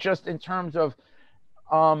shown just in terms of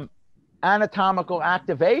anatomical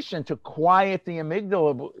activation to quiet the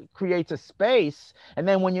amygdala, creates a space. And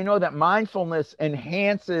then when you know that mindfulness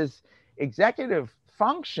enhances executive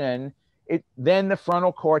function, then the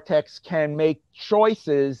frontal cortex can make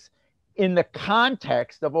choices in the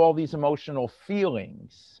context of all these emotional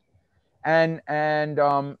feelings. And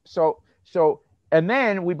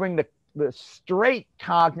then we bring the straight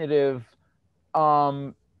cognitive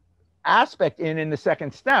aspect in the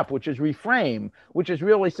second step, which is reframe, which is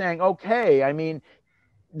really saying, okay, I mean,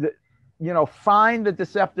 find the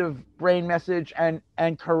deceptive brain message and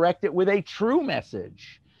correct it with a true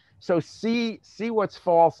message. So see what's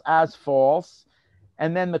false as false,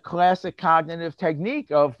 and then the classic cognitive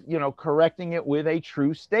technique of correcting it with a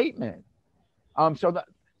true statement. So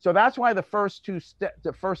that's why the first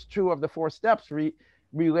two of the four steps,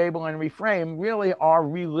 relabel and reframe, really are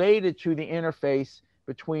related to the interface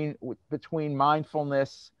between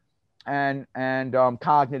mindfulness and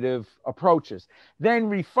cognitive approaches. Then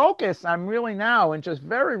refocus, I'm really now in just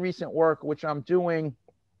very recent work, which I'm doing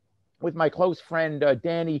with my close friend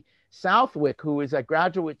Danny Southwick, who is a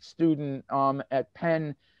graduate student at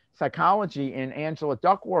Penn Psychology in Angela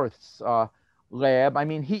Duckworth's lab. I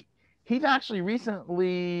mean, he's actually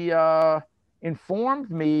recently informed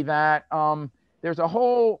me that there's a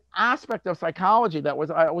whole aspect of psychology that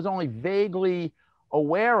I was only vaguely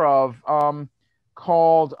aware of,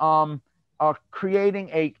 called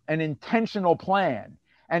creating an intentional plan,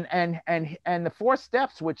 and the four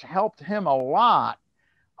steps, which helped him a lot.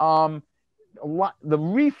 The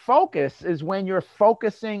refocus is when you're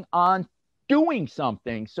focusing on doing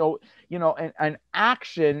something, so an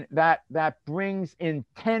action that brings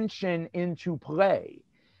intention into play.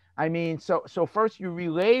 I mean, so first you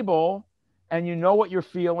relabel, and you know what you're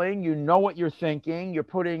feeling, you know what you're thinking, you're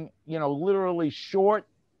putting, literally short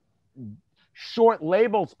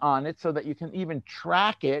labels on it so that you can even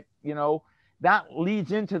track it. That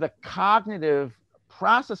leads into the cognitive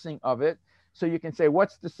processing of it. So you can say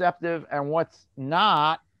what's deceptive and what's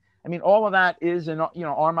not. I mean, all of that is in,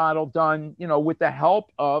 our model done, with the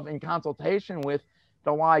help of, in consultation with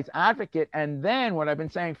the wise advocate. And then what I've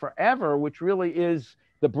been saying forever, which really is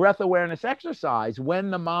the breath awareness exercise,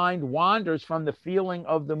 when the mind wanders from the feeling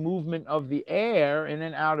of the movement of the air in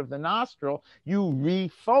and out of the nostril, you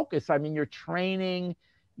refocus. I mean, you're training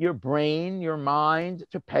your brain, your mind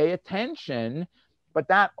to pay attention, but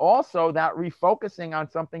that refocusing on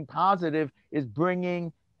something positive is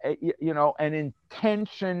bringing an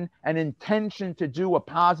intention to do a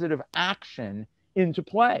positive action into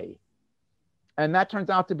play. And that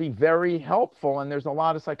turns out to be very helpful. And there's a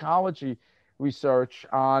lot of psychology research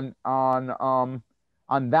on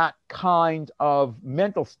that kind of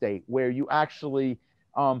mental state, where you actually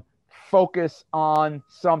focus on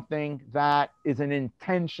something that is an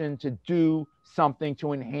intention to do something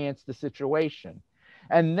to enhance the situation.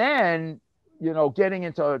 And then, getting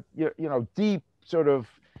into, deep sort of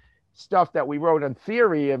stuff that we wrote on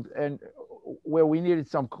theory, and where we needed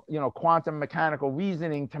some, quantum mechanical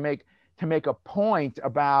reasoning to make a point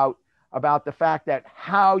about the fact that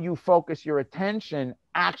how you focus your attention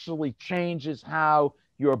actually changes how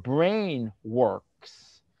your brain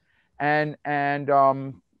works. And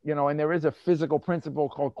there is a physical principle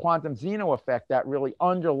called quantum Zeno effect that really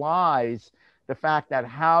underlies the fact that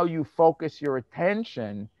how you focus your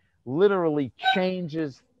attention literally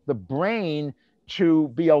changes the brain to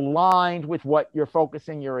be aligned with what you're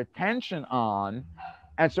focusing your attention on.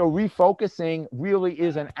 And so refocusing really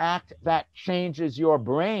is an act that changes your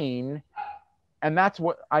brain and that's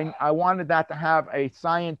what I wanted that to have a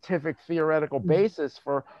scientific theoretical basis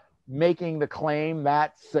for making the claim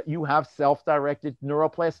that you have self-directed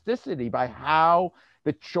neuroplasticity by how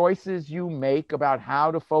the choices you make about how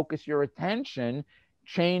to focus your attention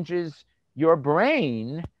changes your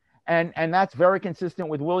brain. And that's very consistent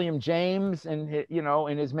with William James and, you know,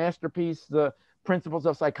 in his masterpiece, The Principles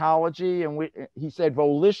of Psychology. And he said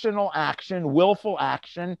volitional action, willful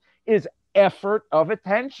action, is effort of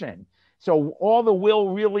attention. So all the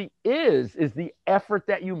will really is the effort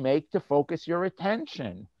that you make to focus your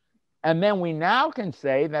attention. And then we now can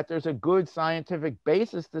say that there's a good scientific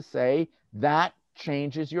basis to say that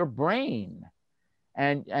changes your brain.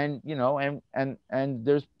 And you know, and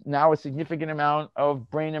there's now a significant amount of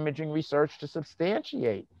brain imaging research to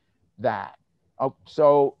substantiate that.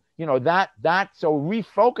 So, you know, so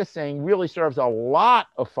refocusing really serves a lot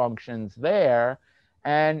of functions there.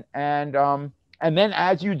 And then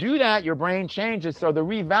as you do that, your brain changes. So the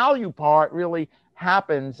revalue part really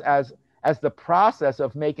happens as the process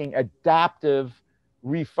of making adaptive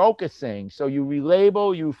refocusing. So you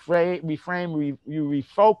relabel, you reframe, you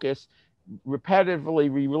refocus, repetitively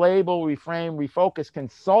relabel, reframe, refocus,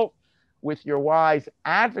 consult with your wise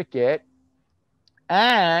advocate,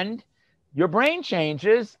 and your brain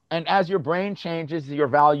changes. And as your brain changes, your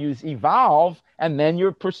values evolve, and then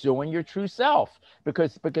you're pursuing your true self,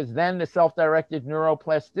 because then the self-directed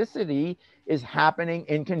neuroplasticity is happening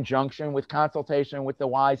in conjunction with consultation with the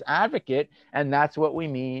wise advocate. And that's what we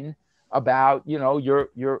mean about, you know,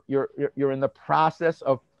 you're in the process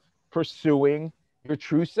of pursuing your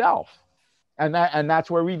true self. And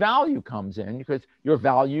that's where revalue comes in, because your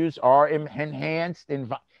values are enhanced,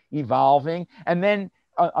 evolving. And then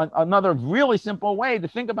another really simple way to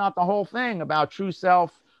think about the whole thing about true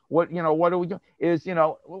self, what do we do, is, you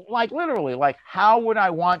know, like literally, like, how would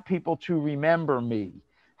I want people to remember me?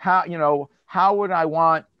 How would I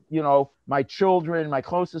want, you know, my children, my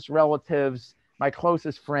closest relatives, my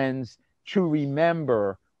closest friends to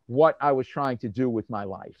remember what I was trying to do with my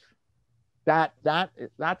life? That's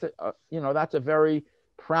a very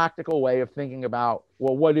practical way of thinking about,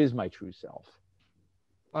 well, what is my true self?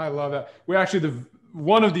 I love that. We actually,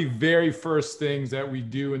 one of the very first things that we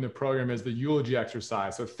do in the program is the eulogy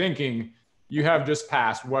exercise. So thinking, you have just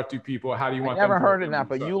passed, how do you want them to remember? Never heard of that,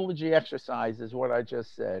 but eulogy exercise is what I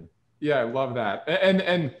just said. Yeah, I love that.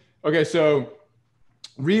 And okay, so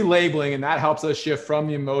relabeling, and that helps us shift from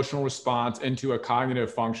the emotional response into a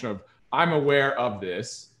cognitive function of, I'm aware of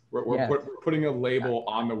this. We're putting a label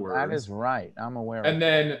on the words. That is right. I'm aware. And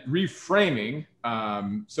then reframing.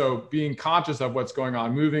 So being conscious of what's going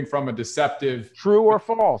on, moving from a deceptive. True or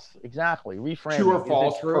false. Exactly. Reframing. True or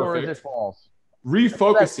false. True or is it false?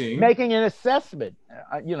 Refocusing. Making an assessment,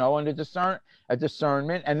 you know, and a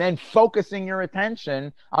discernment, and then focusing your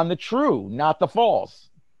attention on the true, not the false.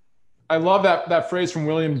 I love that phrase from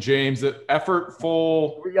William James, that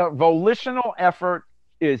effortful. Volitional effort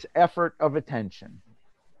is effort of attention.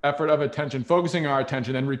 Effort of attention, focusing our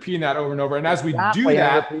attention and repeating that over and over. And as we do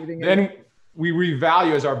that, then we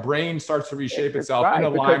revalue as our brain starts to reshape itself in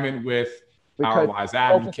alignment with our wise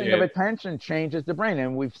advocate. Focusing of attention changes the brain.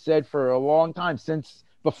 And we've said for a long time, since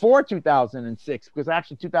before 2006, because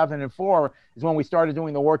actually 2004 is when we started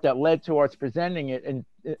doing the work that led to us presenting it in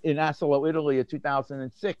Asolo, Italy in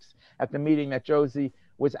 2006 at the meeting that Josie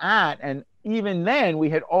was at. And even then we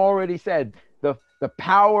had already said the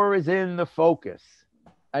power is in the focus.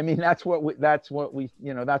 I mean, that's what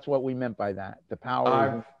we meant by that. The power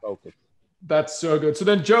is in the focus. That's so good. So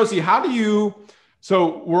then, Josie,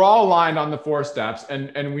 so we're all aligned on the 4 steps,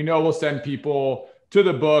 and we know we'll send people to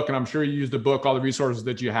the book, and I'm sure you use the book, all the resources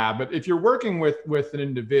that you have. But if you're working with an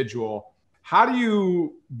individual, how do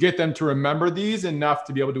you get them to remember these enough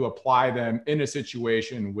to be able to apply them in a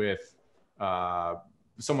situation with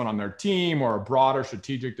someone on their team or a broader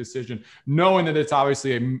strategic decision, knowing that it's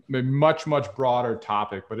obviously a much, much broader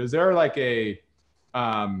topic? But is there like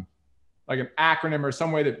an acronym or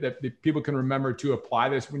some way that people can remember to apply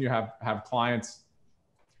this when you have clients?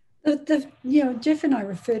 Jeff and I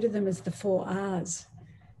refer to them as the 4 R's,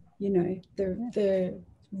 the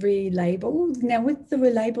relabel. Now with the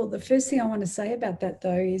relabel, the first thing I want to say about that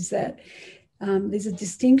though is that there's a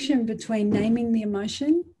distinction between naming the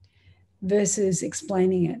emotion versus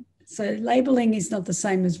explaining it. So labeling is not the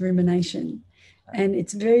same as rumination. And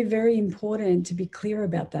it's very, very important to be clear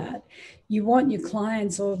about that. You want your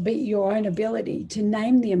clients, or be your own ability, to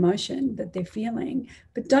name the emotion that they're feeling,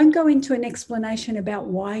 but don't go into an explanation about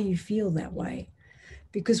why you feel that way.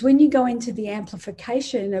 Because when you go into the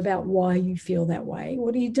amplification about why you feel that way,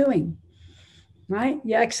 what are you doing? right?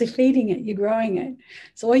 You're actually feeding it, you're growing it.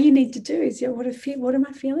 So all you need to do is, what am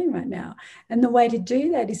I feeling right now? And the way to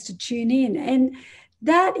do that is to tune in. And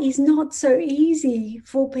that is not so easy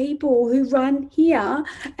for people who run here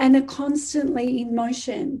and are constantly in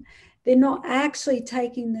motion. They're not actually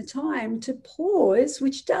taking the time to pause,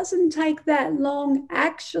 which doesn't take that long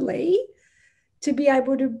actually, to be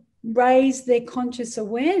able to raise their conscious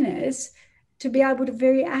awareness, to be able to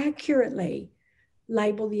very accurately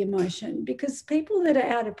label the emotion, because people that are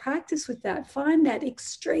out of practice with that find that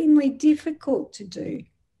extremely difficult to do.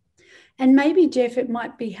 And maybe, Jeff, it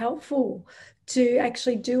might be helpful to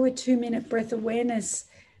actually do a 2-minute breath awareness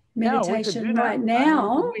meditation right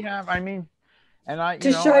now.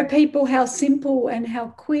 To show people how simple and how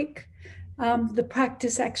quick the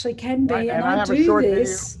practice actually can be. And I do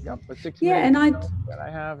this. I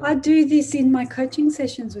do this in my coaching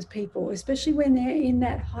sessions with people, especially when they're in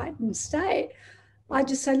that heightened state. I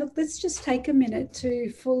just say, look, let's just take a minute to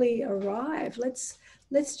fully arrive. Let's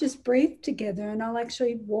just breathe together, and I'll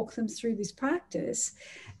actually walk them through this practice.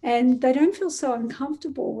 And they don't feel so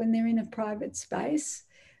uncomfortable when they're in a private space,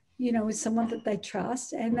 with someone that they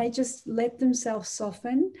trust, and they just let themselves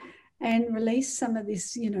soften and release some of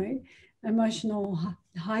this, emotional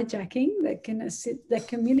hijacking that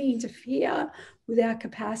can really interfere with our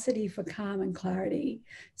capacity for calm and clarity.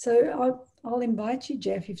 So I'll invite you,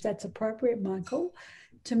 Jeff, if that's appropriate, Michael,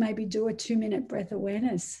 to maybe do a 2-minute breath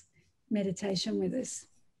awareness meditation with us.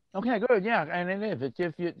 Okay, good. Yeah, and it is. It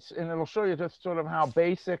gives you, and it'll show you just sort of how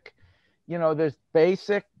basic, there's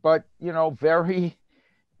basic, but very,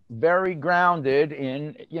 very grounded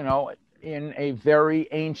in, in a very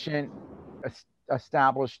ancient,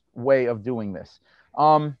 established way of doing this.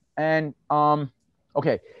 Okay,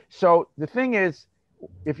 so the thing is,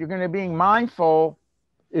 if you're going to be mindful,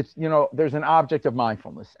 it's, there's an object of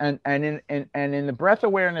mindfulness, and in the breath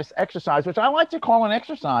awareness exercise, which I like to call an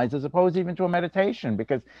exercise as opposed even to a meditation,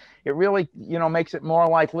 because it really, makes it more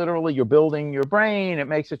like literally you're building your brain. It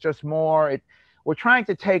makes it just more, we're trying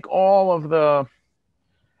to take all of the,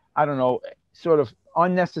 I don't know, sort of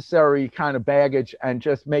unnecessary kind of baggage and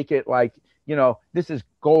just make it like, this is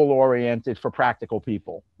goal oriented for practical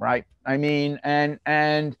people, right? I mean, and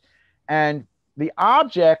the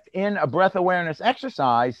object in a breath awareness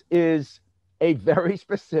exercise is a very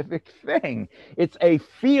specific thing. It's a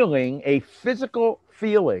feeling, a physical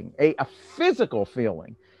feeling, a physical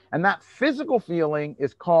feeling. And that physical feeling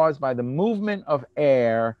is caused by the movement of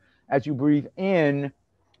air as you breathe in,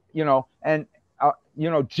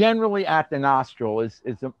 generally at the nostril is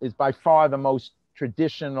by far the most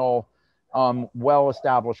traditional,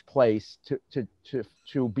 well-established place to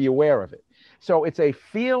be aware of it. So it's a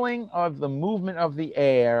feeling of the movement of the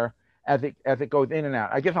air as it goes in and out.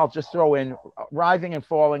 I guess I'll just throw in rising and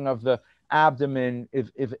falling of the abdomen is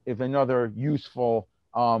another useful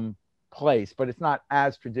place, but it's not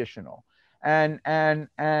as traditional. Okay,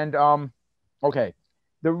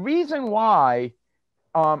 the reason why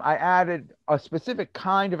I added a specific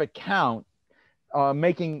kind of a count,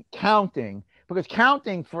 counting, because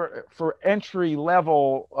counting for entry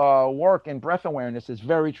level work in breath awareness is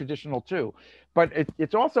very traditional too. But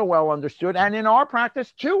it's also well understood, and in our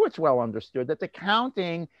practice too, it's well understood that the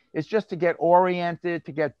counting is just to get oriented,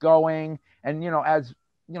 to get going. And, as,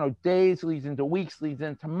 days leads into weeks, leads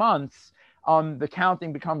into months, the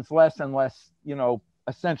counting becomes less and less,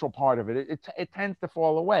 a central part of it. It tends to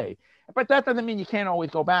fall away. But that doesn't mean you can't always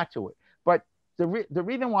go back to it. But the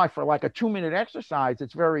reason why for like a 2-minute exercise,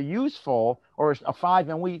 it's very useful, or a 5,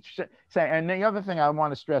 and we say, and the other thing I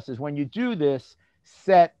want to stress is when you do this,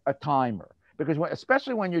 set a timer. Because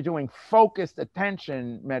especially when you're doing focused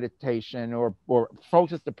attention meditation or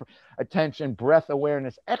focused attention breath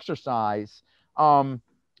awareness exercise,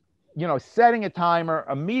 setting a timer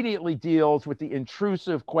immediately deals with the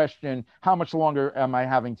intrusive question, how much longer am I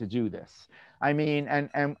having to do this? I mean,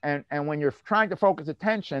 and when you're trying to focus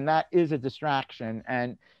attention, that is a distraction.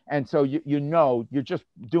 And so you're just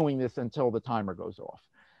doing this until the timer goes off.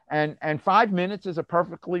 And 5 minutes is a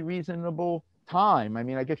perfectly reasonable time. I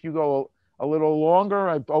mean, I guess you go a little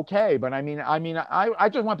longer, okay. But I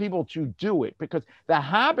just want people to do it, because the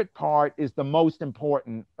habit part is the most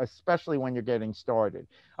important, especially when you're getting started.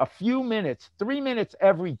 A few minutes, 3 minutes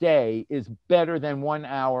every day is better than 1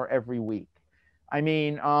 hour every week. I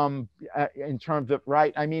mean, in terms of,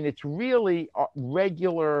 right? I mean, it's really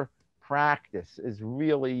regular practice is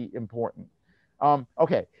really important.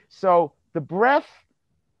 Okay, so the breath,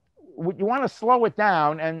 you want to slow it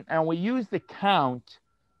down, and we use the count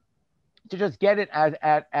to just get it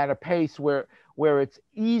at a pace where it's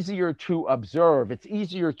easier to observe, it's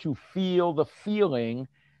easier to feel the feeling,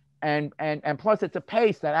 and plus it's a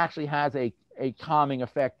pace that actually has a a calming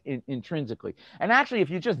effect intrinsically. And actually, if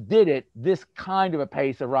you just did it, this kind of a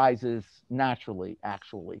pace arises naturally,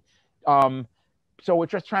 actually. So we're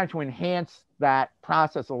just trying to enhance that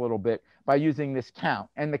process a little bit by using this count.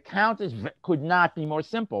 And the count could not be more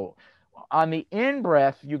simple. On the in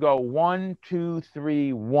breath, you go 1, 2,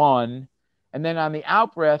 3, 1. And then on the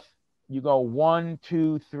out breath, you go 1,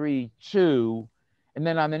 2, 3, 2. And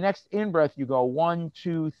then on the next in breath, you go 1,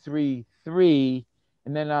 2, 3, 3.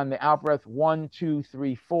 And then on the out breath, 1, 2,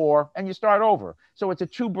 3, 4. And you start over. So it's a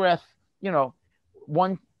 2 breath,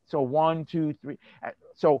 one. So 1, 2, 3.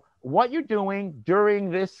 So what you're doing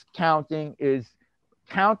during this counting is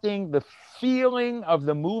counting the feeling of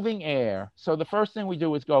the moving air. So the first thing we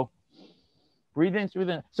do is go breathe in through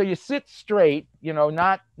the. So you sit straight,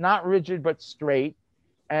 not rigid but straight,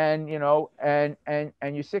 and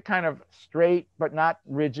and you sit kind of straight but not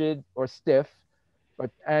rigid or stiff,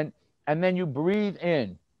 but and then you breathe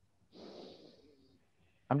in.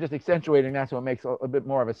 I'm just accentuating that so it makes a bit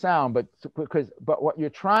more of a sound, but what you're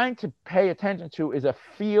trying to pay attention to is the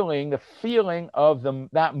feeling of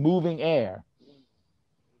that moving air.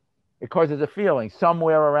 It causes a feeling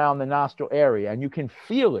somewhere around the nostril area, and you can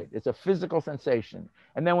feel it. It's a physical sensation.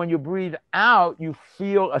 And then when you breathe out, you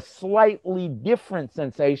feel a slightly different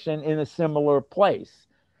sensation in a similar place.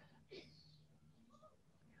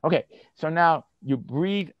 Okay, so now you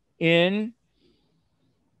breathe in,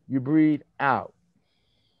 you breathe out.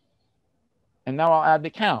 And now I'll add the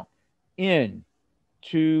count. In,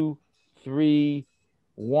 2, 3,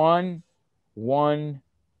 1, 1,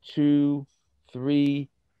 2, 3,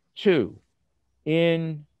 2.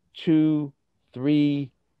 In, 2,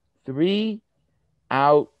 3, 3.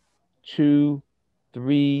 Out, 2,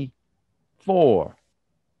 3, 4.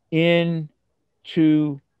 In,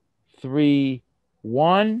 2, 3,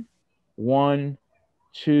 1, 1,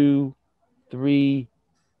 2, 3,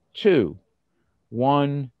 2.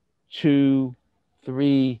 1, 2,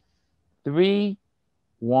 3, 3.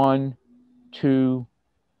 1, 2,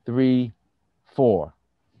 3, 4.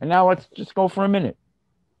 And now let's just go for a minute.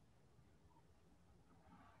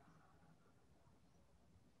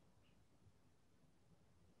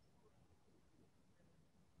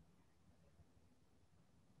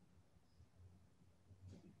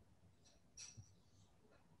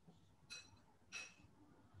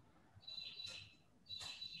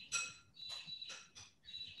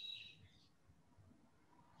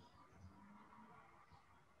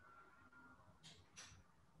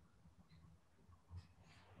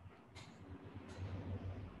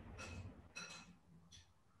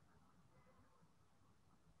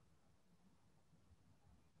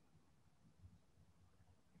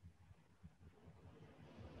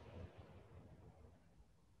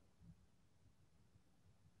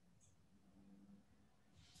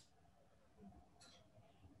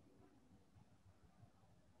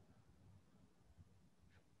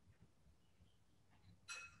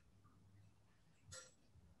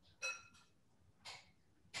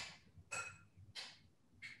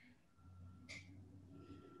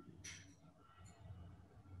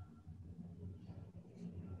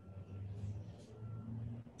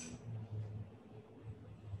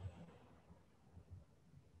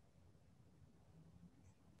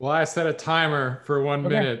 Well, I set a timer for 1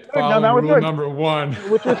 minute, Good. No, that was rule good. number 1.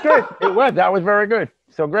 Which was good. That was very good.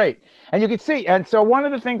 So great. And you can see, and so one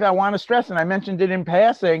of the things I want to stress, and I mentioned it in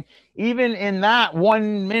passing, even in that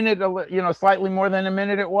 1 minute, slightly more than a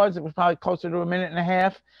minute it was probably closer to a minute and a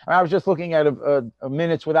half. I was just looking at a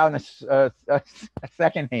minutes without a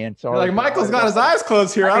second hand. So like, Michael's got his eyes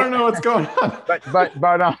closed here. I don't know what's going on. But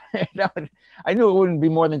I knew it wouldn't be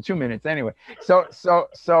more than 2 minutes anyway.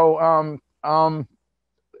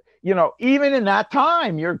 Even in that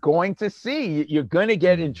time, you're going to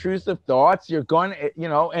get intrusive thoughts. You're going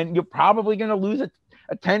to, and you're probably going to lose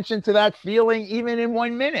attention to that feeling even in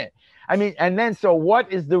 1 minute. I mean, and then, so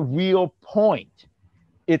what is the real point?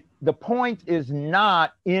 The point is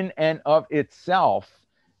not in and of itself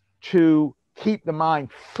to keep the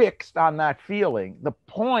mind fixed on that feeling. The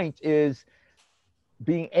point is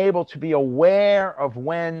being able to be aware of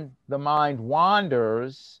when the mind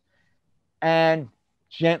wanders and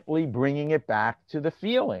gently bringing it back to the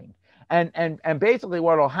feeling. And basically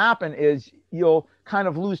what will happen is you'll kind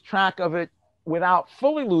of lose track of it without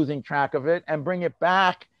fully losing track of it, and bring it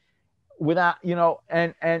back without,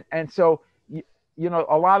 and so,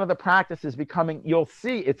 a lot of the practice is becoming, you'll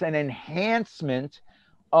see it's an enhancement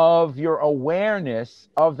of your awareness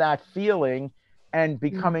of that feeling, and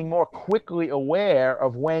becoming more quickly aware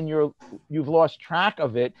of when you've lost track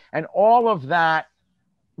of it. And all of that,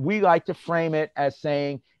 we like to frame it as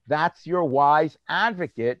saying, that's your wise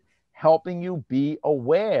advocate helping you be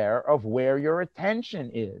aware of where your attention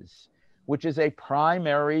is, which is a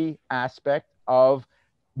primary aspect of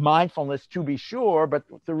mindfulness, to be sure. But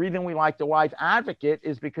the reason we like the wise advocate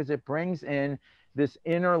is because it brings in this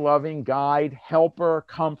inner loving guide, helper,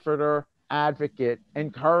 comforter, advocate,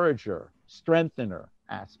 encourager, strengthener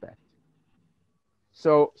aspect.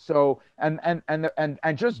 So and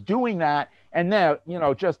just doing that, and now, you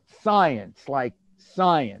know, just science, like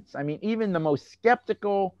science. I mean, even the most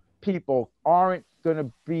skeptical people aren't going to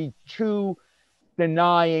be too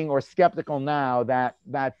denying or skeptical now that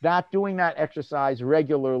doing that exercise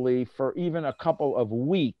regularly for even a couple of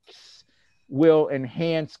weeks will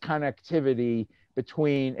enhance connectivity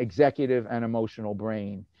between executive and emotional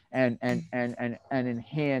brain, and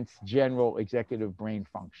enhance general executive brain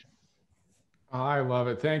function. I love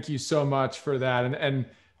it. Thank you so much for that. And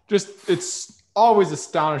just, it's always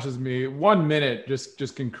astonishes me. 1 minute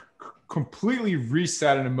just can completely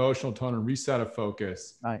reset an emotional tone and reset a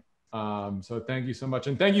focus. Right. So thank you so much.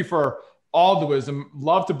 And thank you for all the wisdom.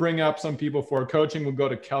 Love to bring up some people for coaching. We'll go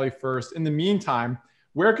to Kelly first. In the meantime,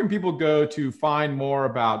 where can people go to find more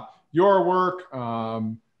about your work,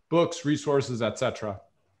 books, resources, etc.?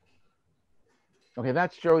 Okay,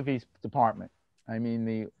 that's Josie's department. I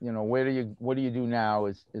mean, what do you do now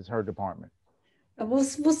is her department. We'll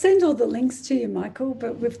send all the links to you, Michael,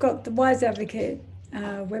 but we've got the Wise Advocate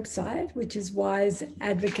website, which is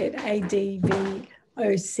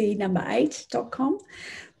wiseadvocate8.com.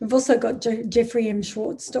 We've also got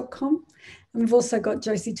jeffreymschwartz.com, and we've also got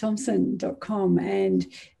josiethomson.com. And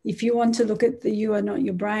if you want to look at the You Are Not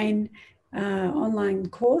Your Brain online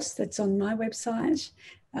course, that's on my website.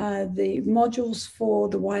 The modules for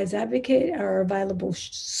the Wise Advocate are available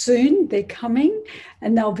soon. They're coming,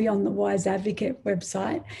 and they'll be on the Wise Advocate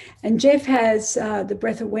website. And Jeff has the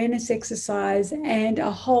breath awareness exercise and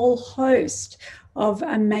a whole host of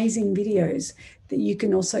amazing videos that you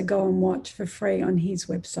can also go and watch for free on his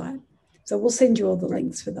website. So we'll send you all the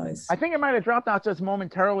links for those. I think it might have dropped out just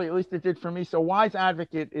momentarily, at least it did for me. So Wise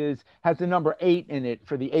Advocate has the number 8 in it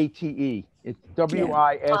for the ATE. It's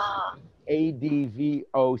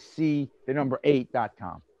WISADVOC, the number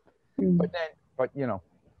 8.com. But you know,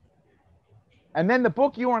 and then the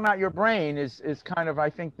book You Are Not Your Brain is kind of, I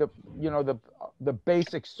think, the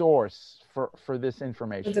basic source for this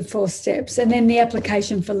information. The 4 steps, and then the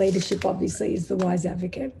application for leadership obviously is the Wise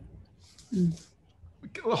Advocate.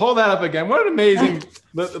 Hold that up again. What an amazing,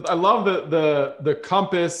 I love the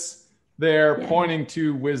compass there, pointing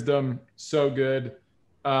to wisdom. So good.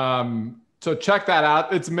 So check that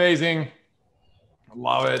out. It's amazing. I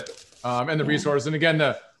love it. And the resources. And again,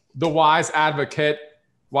 the Wise Advocate,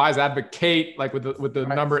 like with the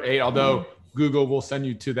number 8, although Google will send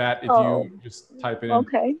you to that if you just type it in.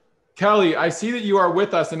 Okay. Kelly, I see that you are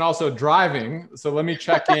with us and also driving. So let me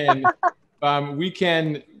check in. We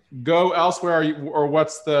can go elsewhere, or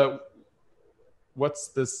what's this?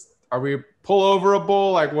 Are we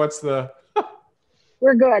pulloverable? Like, what's the?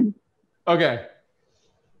 We're good. Okay.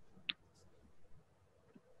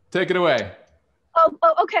 Take it away. Oh,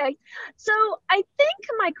 okay. So I think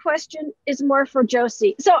my question is more for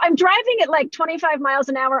Josie. So I'm driving at like 25 miles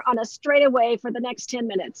an hour on a straightaway for the next 10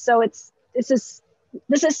 minutes. So this is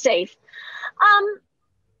safe.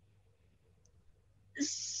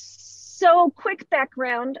 So quick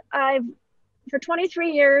background. For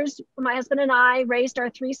 23 years, my husband and I raised our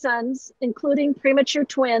 3 sons, including premature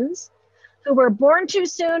twins, who were born too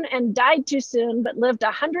soon and died too soon, but lived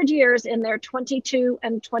 100 years in their 22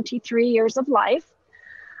 and 23 years of life.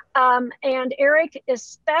 And Eric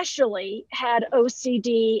especially had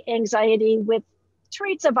OCD, anxiety with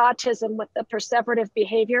traits of autism with the perseverative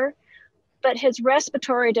behavior, but his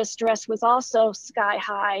respiratory distress was also sky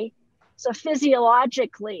high. So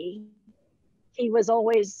physiologically, he was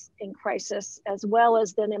always in crisis, as well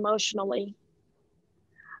as then emotionally.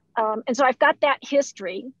 And so I've got that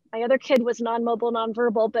history. My other kid was non-mobile,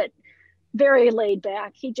 non-verbal, but very laid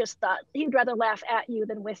back. He just thought he'd rather laugh at you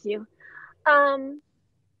than with you. And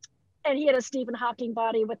he had a Stephen Hawking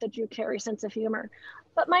body with a Drew Carey sense of humor.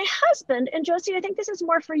 But my husband, and Josie, I think this is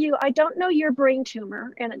more for you. I don't know your brain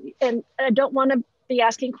tumor, and I don't want to be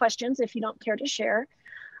asking questions if you don't care to share.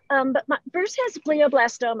 But Bruce has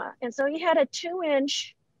glioblastoma. And so he had a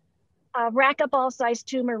 2-inch racquetball sized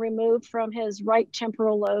tumor removed from his right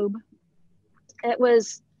temporal lobe. It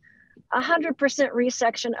was 100%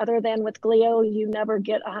 resection. Other than with glio, you never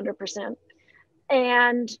get 100%.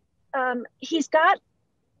 And he's got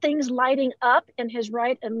things lighting up in his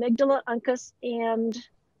right amygdala, uncus, and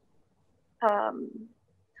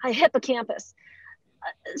hippocampus.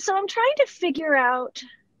 So I'm trying to figure out,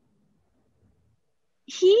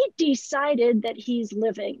 he decided that he's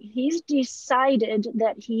living. He's decided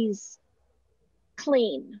that he's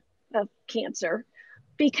clean of cancer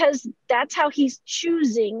because that's how he's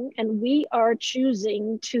choosing, and we are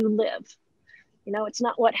choosing to live. You know, it's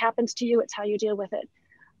not what happens to you, it's how you deal with it.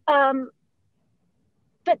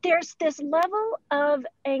 But there's this level of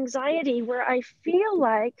anxiety where I feel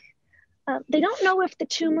like they don't know if the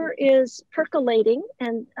tumor is percolating,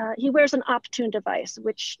 and he wears an Optune device,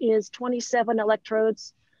 which is 27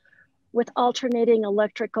 electrodes with alternating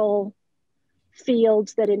electrical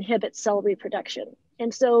fields that inhibit cell reproduction.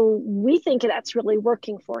 And so we think that's really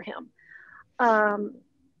working for him.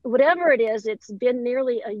 Whatever it is, it's been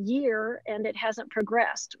nearly a year and it hasn't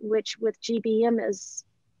progressed, which with GBM is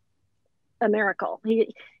a miracle.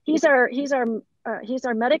 He's our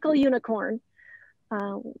medical unicorn.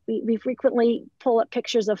 We frequently pull up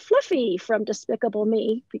pictures of Fluffy from Despicable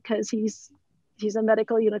Me because he's a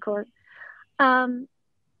medical unicorn. But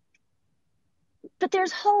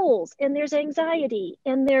there's holes, and there's anxiety,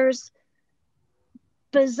 and there's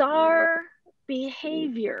bizarre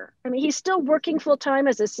behavior. I mean, he's still working full time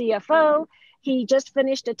as a CFO. He just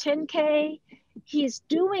finished a 10K. He's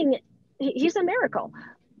a miracle.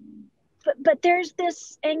 But there's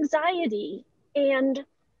this anxiety, and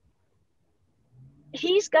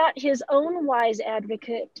he's got his own wise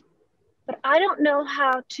advocate, but I don't know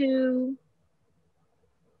how to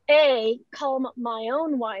calm my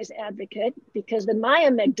own wise advocate, because then my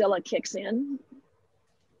amygdala kicks in.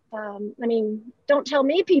 I mean, don't tell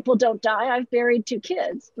me people don't die. I've buried 2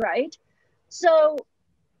 kids, right? So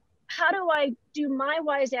how do I do my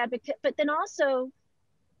wise advocate, but then also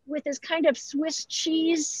with this kind of Swiss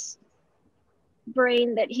cheese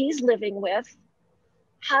brain that he's living with,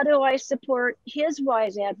 how do I support his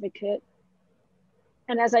wise advocate?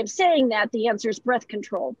 And as I'm saying that, the answer is breath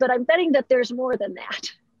control, but I'm betting that there's more than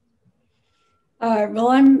that. Well,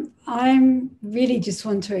 I'm really just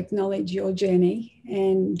want to acknowledge your journey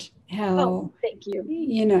and how, thank you.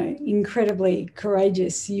 You know, incredibly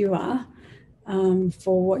courageous you are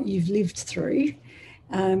for what you've lived through.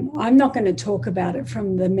 I'm not going to talk about it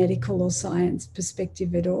from the medical or science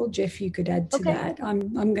perspective at all. Jeff, you could add to that.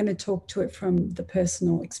 I'm going to talk to it from the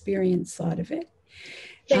personal experience side of it.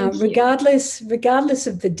 Regardless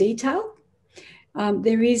of the detail,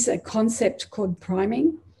 there is a concept called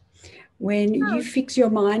priming. When you fix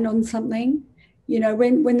your mind on something, you know,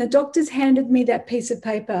 when the doctors handed me that piece of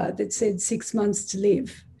paper that said 6 months to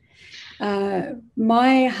live,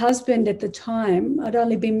 my husband at the time, I'd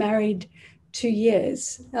only been married 2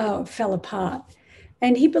 years, fell apart.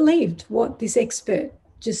 And he believed what this expert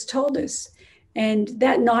just told us. And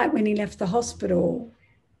that night when he left the hospital,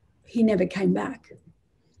 he never came back.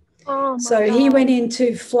 So he went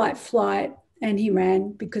into flight, and he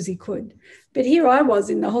ran because he could. But here I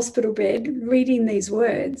was in the hospital bed reading these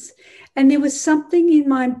words, and there was something in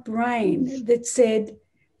my brain that said,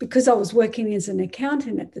 because I was working as an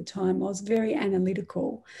accountant at the time, I was very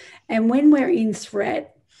analytical. And when we're in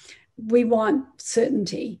threat, we want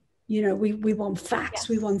certainty. You know, we want facts. Yes.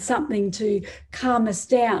 We want something to calm us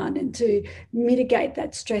down and to mitigate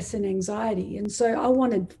that stress and anxiety. And so I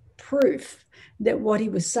wanted proof that what he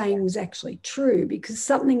was saying was actually true, because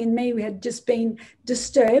something in me had just been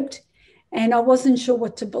disturbed and I wasn't sure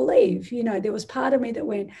what to believe. You know, there was part of me that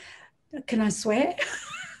went, can I swear?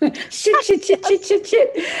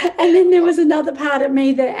 shit. And then there was another part of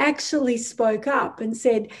me that actually spoke up and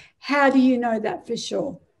said, how do you know that for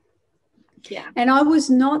sure? Yeah. And I was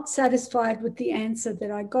not satisfied with the answer that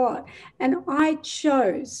I got. And I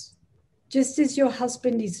chose, just as your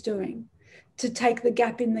husband is doing, to take the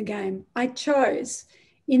gap in the game. I chose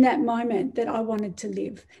in that moment that I wanted to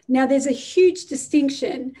live. Now, there's a huge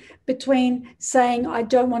distinction between saying I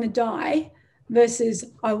don't want to die versus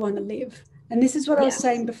I want to live. And this is what I was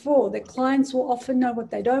saying before, that clients will often know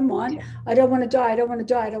what they don't want. I don't want to die. I don't want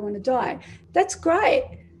to die. I don't want to die. That's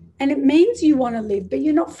great. And it means you want to live, but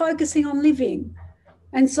you're not focusing on living.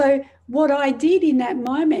 And so what I did in that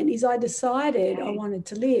moment is I decided I wanted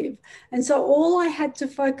to live. And so all I had to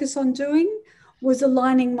focus on doing was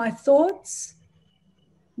aligning my thoughts,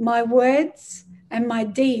 my words, and my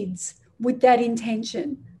deeds with that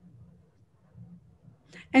intention.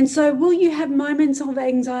 And so will you have moments of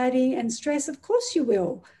anxiety and stress? Of course you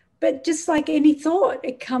will. But just like any thought,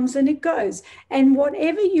 it comes and it goes. And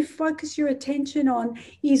whatever you focus your attention on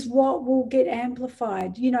is what will get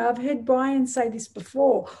amplified. You know, I've heard Brian say this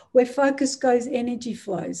before, where focus goes, energy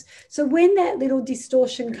flows. So when that little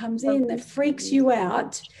distortion comes in that freaks you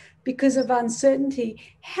out because of uncertainty,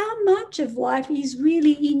 how much of life is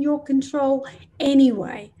really in your control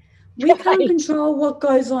anyway? We can't control what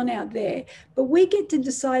goes on out there, but we get to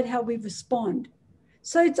decide how we respond.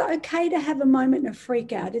 So it's okay to have a moment of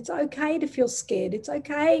freak out. It's okay to feel scared. It's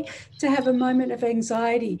okay to have a moment of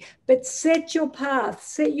anxiety, but set your path,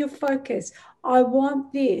 set your focus. I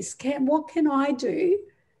want this. What can I do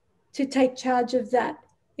to take charge of that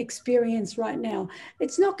experience right now?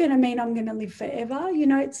 It's not going to mean I'm going to live forever. You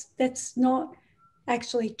know, that's not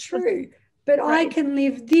actually true, but right. I can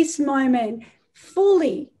live this moment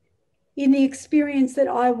fully in the experience that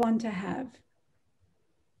I want to have.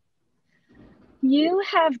 You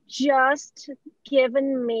have just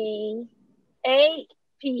given me A,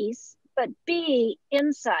 peace, but B,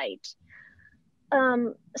 insight.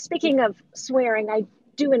 Speaking of swearing, I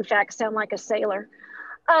do in fact sound like a sailor.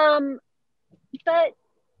 But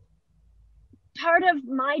part of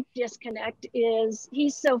my disconnect is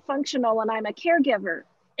he's so functional and I'm a caregiver.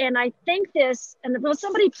 And I think this, and will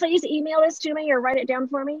somebody please email this to me or write it down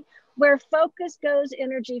for me, where focus goes,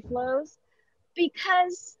 energy flows,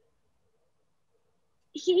 because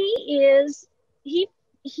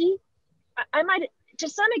I might, to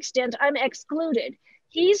some extent, I'm excluded.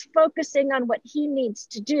 He's focusing on what he needs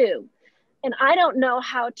to do. And I don't know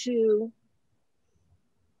how to,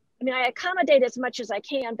 I mean, I accommodate as much as I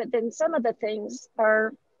can, but then some of the things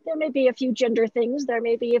are, there may be a few gender things, there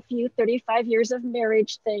may be a few 35 years of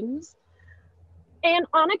marriage things. And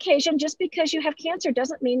on occasion, just because you have cancer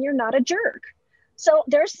doesn't mean you're not a jerk. So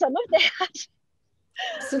there's some of that.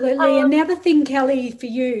 Absolutely. And the other thing, Kelly, for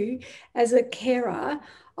you as a carer,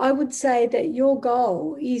 I would say that your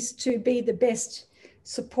goal is to be the best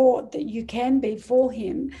support that you can be for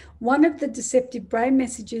him. One of the deceptive brain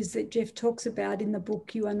messages that Jeff talks about in the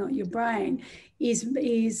book, You Are Not Your Brain,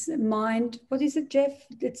 is mind. What is it, Jeff?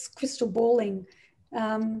 It's crystal balling.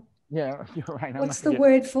 Yeah, you're right. What's the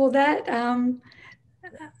word for that?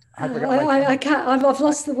 I can't. I've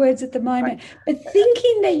lost the words at the moment. But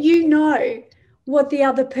thinking that you know what the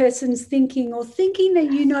other person's thinking, or thinking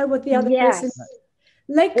that you know what the other person.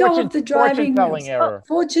 Let go of the driving fortune-telling error.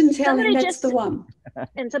 Fortune-telling, that's the one.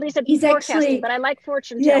 And somebody said he's forecasting, actually, but I like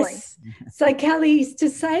fortune-telling. Yes. So Kelly's to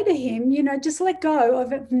say to him, you know, just let go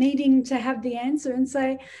of it needing to have the answer and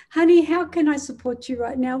say, honey, how can I support you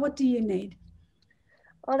right now? What do you need?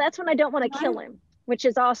 Well, that's when I don't want to kill him, which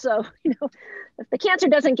is also, you know, if the cancer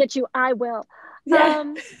doesn't get you, I will. Yeah.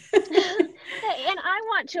 And I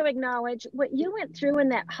want to acknowledge what you went through in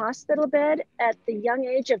that hospital bed at the young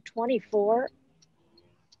age of 24.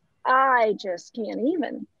 I just can't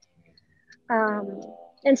even.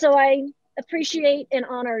 And so I appreciate and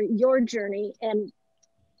honor your journey and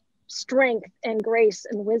strength and grace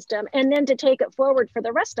and wisdom, and then to take it forward for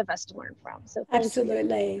the rest of us to learn from. So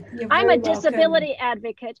absolutely. I'm a disability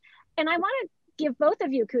advocate, and I want to give both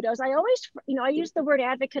of you kudos. I always, you know, I use the word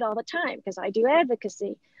advocate all the time because I do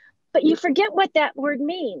advocacy, but you forget what that word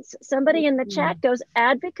means. Somebody in the chat goes,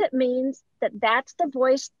 advocate means that that's the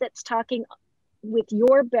voice that's talking with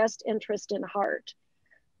your best interest in heart,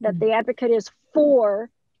 that the advocate is for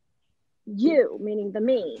you, meaning the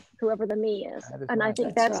me, whoever the me is. And right. I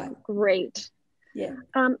think that's right. Great. Yeah.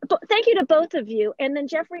 But thank you to both of you. And then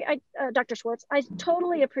Jeffrey, Dr. Schwartz, I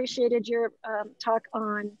totally appreciated your talk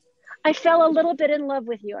on, I fell a little bit in love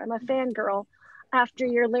with you. I'm a fangirl after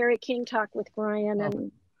your Larry King talk with Brian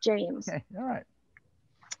and James. Okay. All right.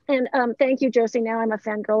 And thank you, Josie. Now I'm a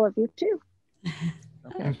fangirl of you too.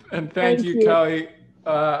 Okay. And thank you, Kelly.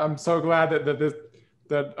 I'm so glad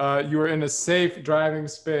that you were in a safe driving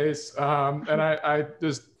space. And I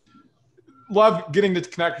just love getting to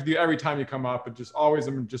connect with you every time you come up. And just always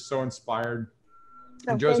am just so inspired.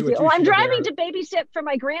 And Josie, thank you. I'm driving to babysit for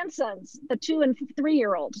my grandsons, the 2- and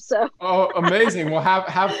 3-year-olds. So. Oh, amazing. Well,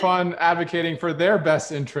 have fun advocating for their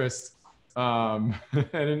best interests and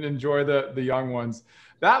enjoy the young ones.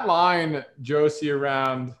 That line, Josie,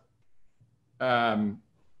 around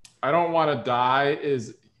I don't want to die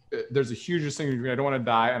is, there's a huge distinction between I don't want to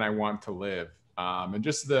die and I want to live. And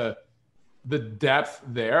just the depth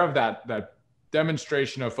there of that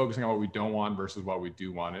demonstration of focusing on what we don't want versus what we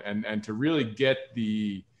do want, and to really get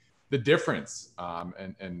the difference.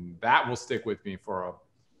 And that will stick with me for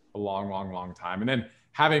a long time. And then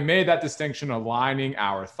having made that distinction, aligning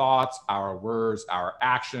our thoughts, our words, our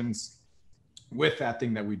actions with that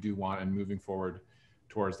thing that we do want and moving forward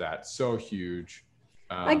towards that. So huge.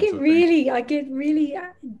 I get really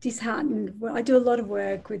disheartened. Well, I do a lot of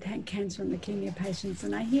work with cancer and leukemia patients,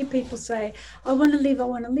 and I hear people say, I want to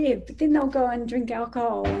live, but then they'll go and drink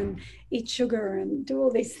alcohol and eat sugar and do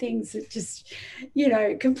all these things that just, you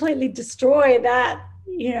know, completely destroy that,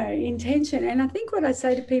 you know, intention. And I think what I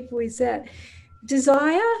say to people is that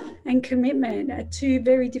desire and commitment are two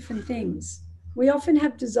very different things. We often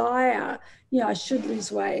have desire, I should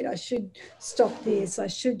lose weight, I should stop this, I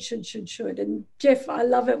should. And Jeff, I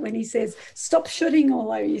love it when he says, stop shoulding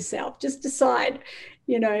all over yourself, just decide,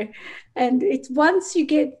 and it's once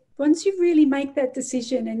you really make that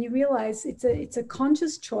decision and you realize it's a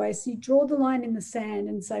conscious choice, you draw the line in the sand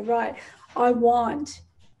and say, right, I want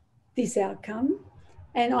this outcome,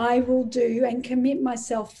 and I will do and commit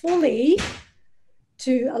myself fully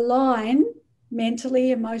to align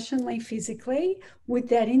mentally, emotionally, physically with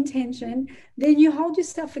that intention. Then you hold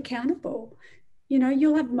yourself accountable.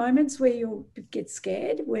 You'll have moments where you'll get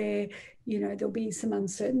scared, where there'll be some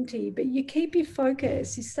uncertainty, but you keep your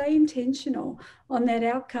focus, you stay intentional on that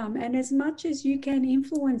outcome, and as much as you can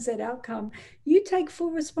influence that outcome, you take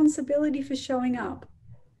full responsibility for showing up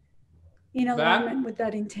in alignment with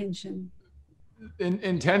that intention.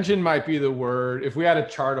 Intention might be the word. If we had a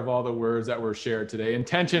chart of all the words that were shared today,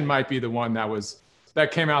 intention might be the one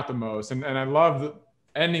that came out the most. And I love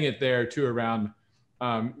ending it there too, around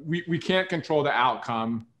we can't control the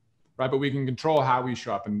outcome, right? But we can control how we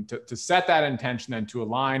show up, and to set that intention and to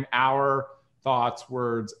align our thoughts,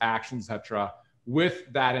 words, actions, etc.,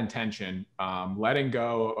 with that intention, letting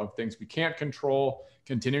go of things we can't control,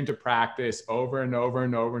 continuing to practice over and over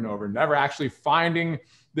and over and over, never actually finding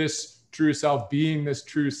this true self, being this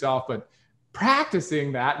true self, but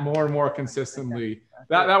practicing that more and more consistently.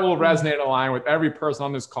 That will resonate and align with every person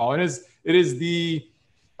on this call. And it is the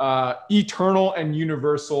eternal and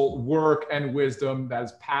universal work and wisdom that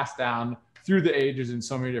is passed down through the ages in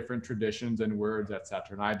so many different traditions and words,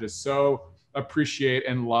 etc. And I just so appreciate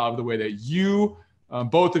and love the way that you,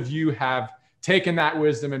 both of you, have taken that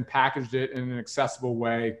wisdom and packaged it in an accessible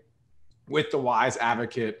way with the Wise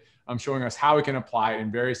Advocate, showing us how we can apply it in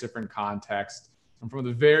various different contexts, from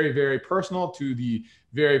the very, very personal to the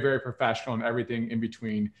very, very professional, and everything in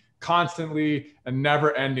between, constantly and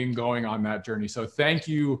never ending going on that journey. So thank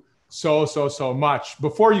you so much.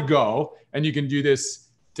 Before you go, and you can do this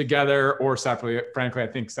together or separately, frankly, I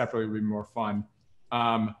think separately would be more fun.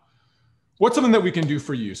 What's something that we can do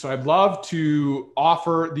for you? So I'd love to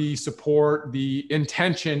offer the support, the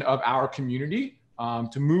intention of our community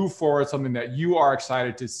to move forward, something that you are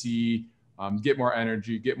excited to see, get more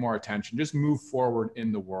energy, get more attention, just move forward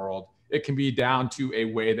in the world. It can be down to a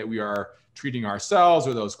way that we are treating ourselves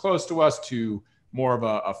or those close to us, to more of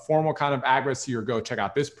a formal kind of advocacy, or go check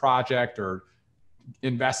out this project or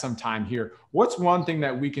invest some time here. What's one thing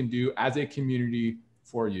that we can do as a community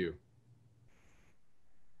for you?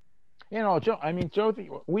 Josie,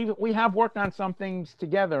 we have worked on some things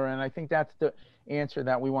together, and I think that's the answer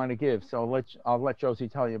that we want to give. So I'll let Josie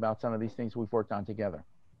tell you about some of these things we've worked on together.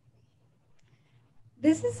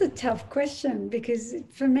 This is a tough question, because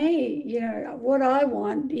for me, what I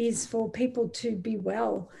want is for people to be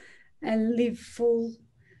well and live full,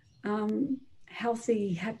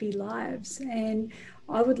 healthy, happy lives. And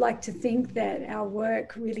I would like to think that our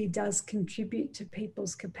work really does contribute to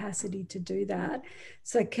people's capacity to do that.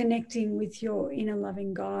 So connecting with your inner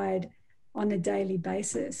loving guide on a daily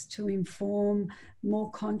basis to inform more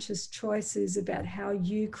conscious choices about how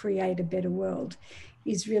you create a better world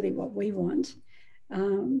is really what we want.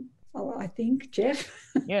 I think, Jeff.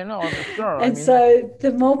 Yeah, no, sure. And so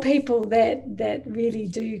the more people that really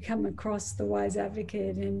do come across the Wise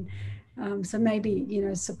Advocate, and so maybe,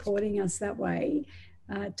 supporting us that way,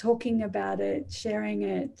 talking about it, sharing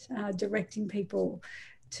it, directing people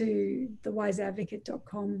to the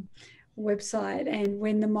wiseadvocate.com website. And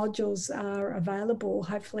when the modules are available,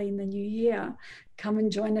 hopefully in the new year, come and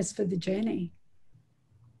join us for the journey.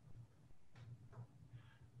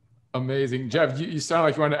 Amazing. Jeff, you sound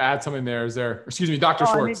like you want to add something there. Excuse me, Dr.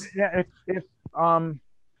 Schwartz.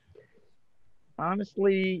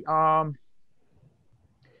 Honestly, I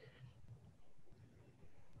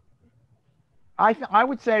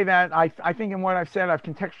would say that I think in what I've said, I've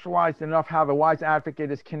contextualized enough how the Wise Advocate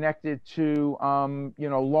is connected to,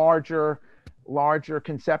 larger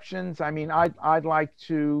conceptions. I'd like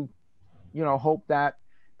to, hope that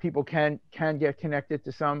people can get connected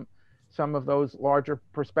to some of those larger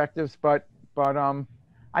perspectives, but I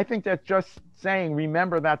think that just saying,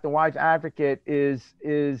 remember that the Wise Advocate is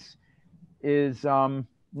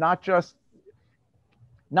not just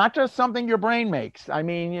something your brain makes. One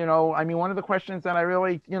of the questions that I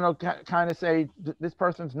really, kind of say this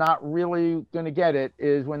person's not really going to get it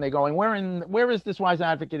is when they're going, where is this Wise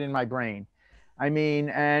Advocate in my brain?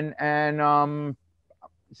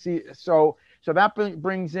 So that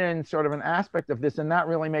brings in sort of an aspect of this, and that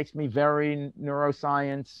really makes me very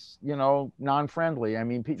neuroscience, non-friendly. I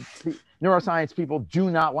mean, neuroscience people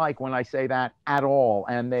do not like when I say that at all,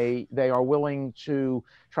 and they are willing to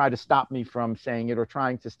try to stop me from saying it, or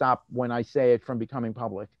trying to stop when I say it from becoming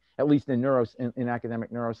public, at least in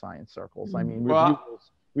academic neuroscience circles. I mean,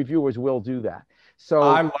 reviewers will do that. So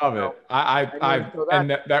I love it.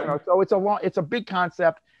 So it's a big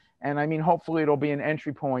concept. And I mean, hopefully it'll be an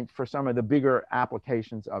entry point for some of the bigger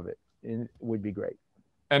applications of it. It would be great.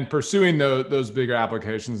 And pursuing those bigger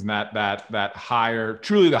applications and that higher,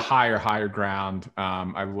 truly the higher ground.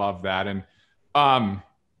 I love that. And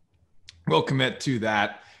we'll commit to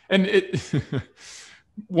that. And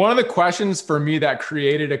one of the questions for me that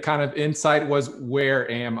created a kind of insight was, where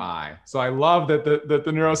am I? So I love that the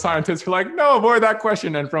neuroscientists are like, no, avoid that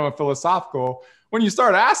question. And from a philosophical, when you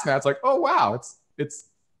start asking that, it's like, oh, wow, it's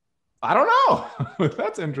I don't know.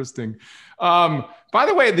 That's interesting. By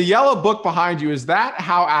the way, the yellow book behind you, is that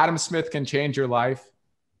How Adam Smith Can Change Your Life?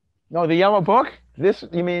 No, the yellow book? This,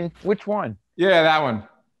 you mean, which one? Yeah, that one.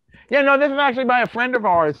 Yeah, no, this is actually by a friend of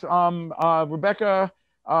ours. Rebecca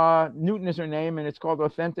Newton is her name, and it's called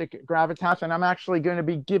Authentic Gravitas. And I'm actually going to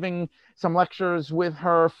be giving some lectures with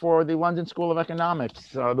her for the London School of Economics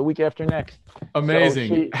the week after next.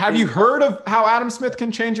 Amazing. So have you heard of How Adam Smith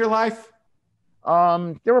Can Change Your Life?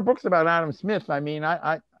 There were books about Adam Smith. I mean,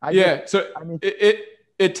 it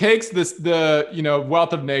takes the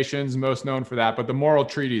Wealth of Nations, most known for that, but the Moral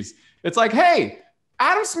Treatise. It's like, hey,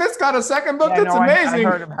 Adam Smith's got a second book that's amazing. I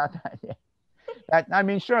heard about that. Yeah. I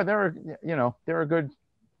mean, sure, they're good.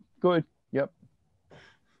 Yep.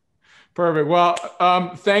 Perfect.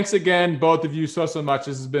 Well, thanks again, both of you, so much.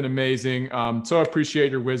 This has been amazing. So appreciate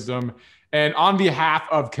your wisdom. And on behalf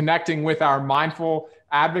of connecting with our mindful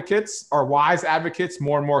advocates, our wise advocates,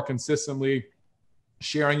 more and more consistently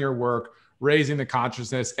sharing your work, raising the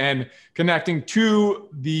consciousness, and connecting to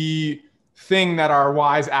the thing that our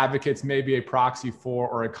wise advocates may be a proxy for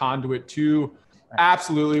or a conduit to.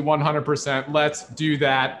 Absolutely, 100%. Let's do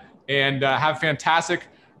that, and have a fantastic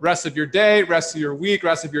rest of your day, rest of your week,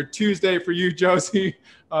 rest of your Tuesday for you, Josie.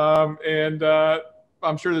 And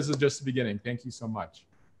I'm sure this is just the beginning. Thank you so much.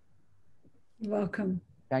 You're welcome.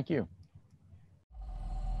 Thank you.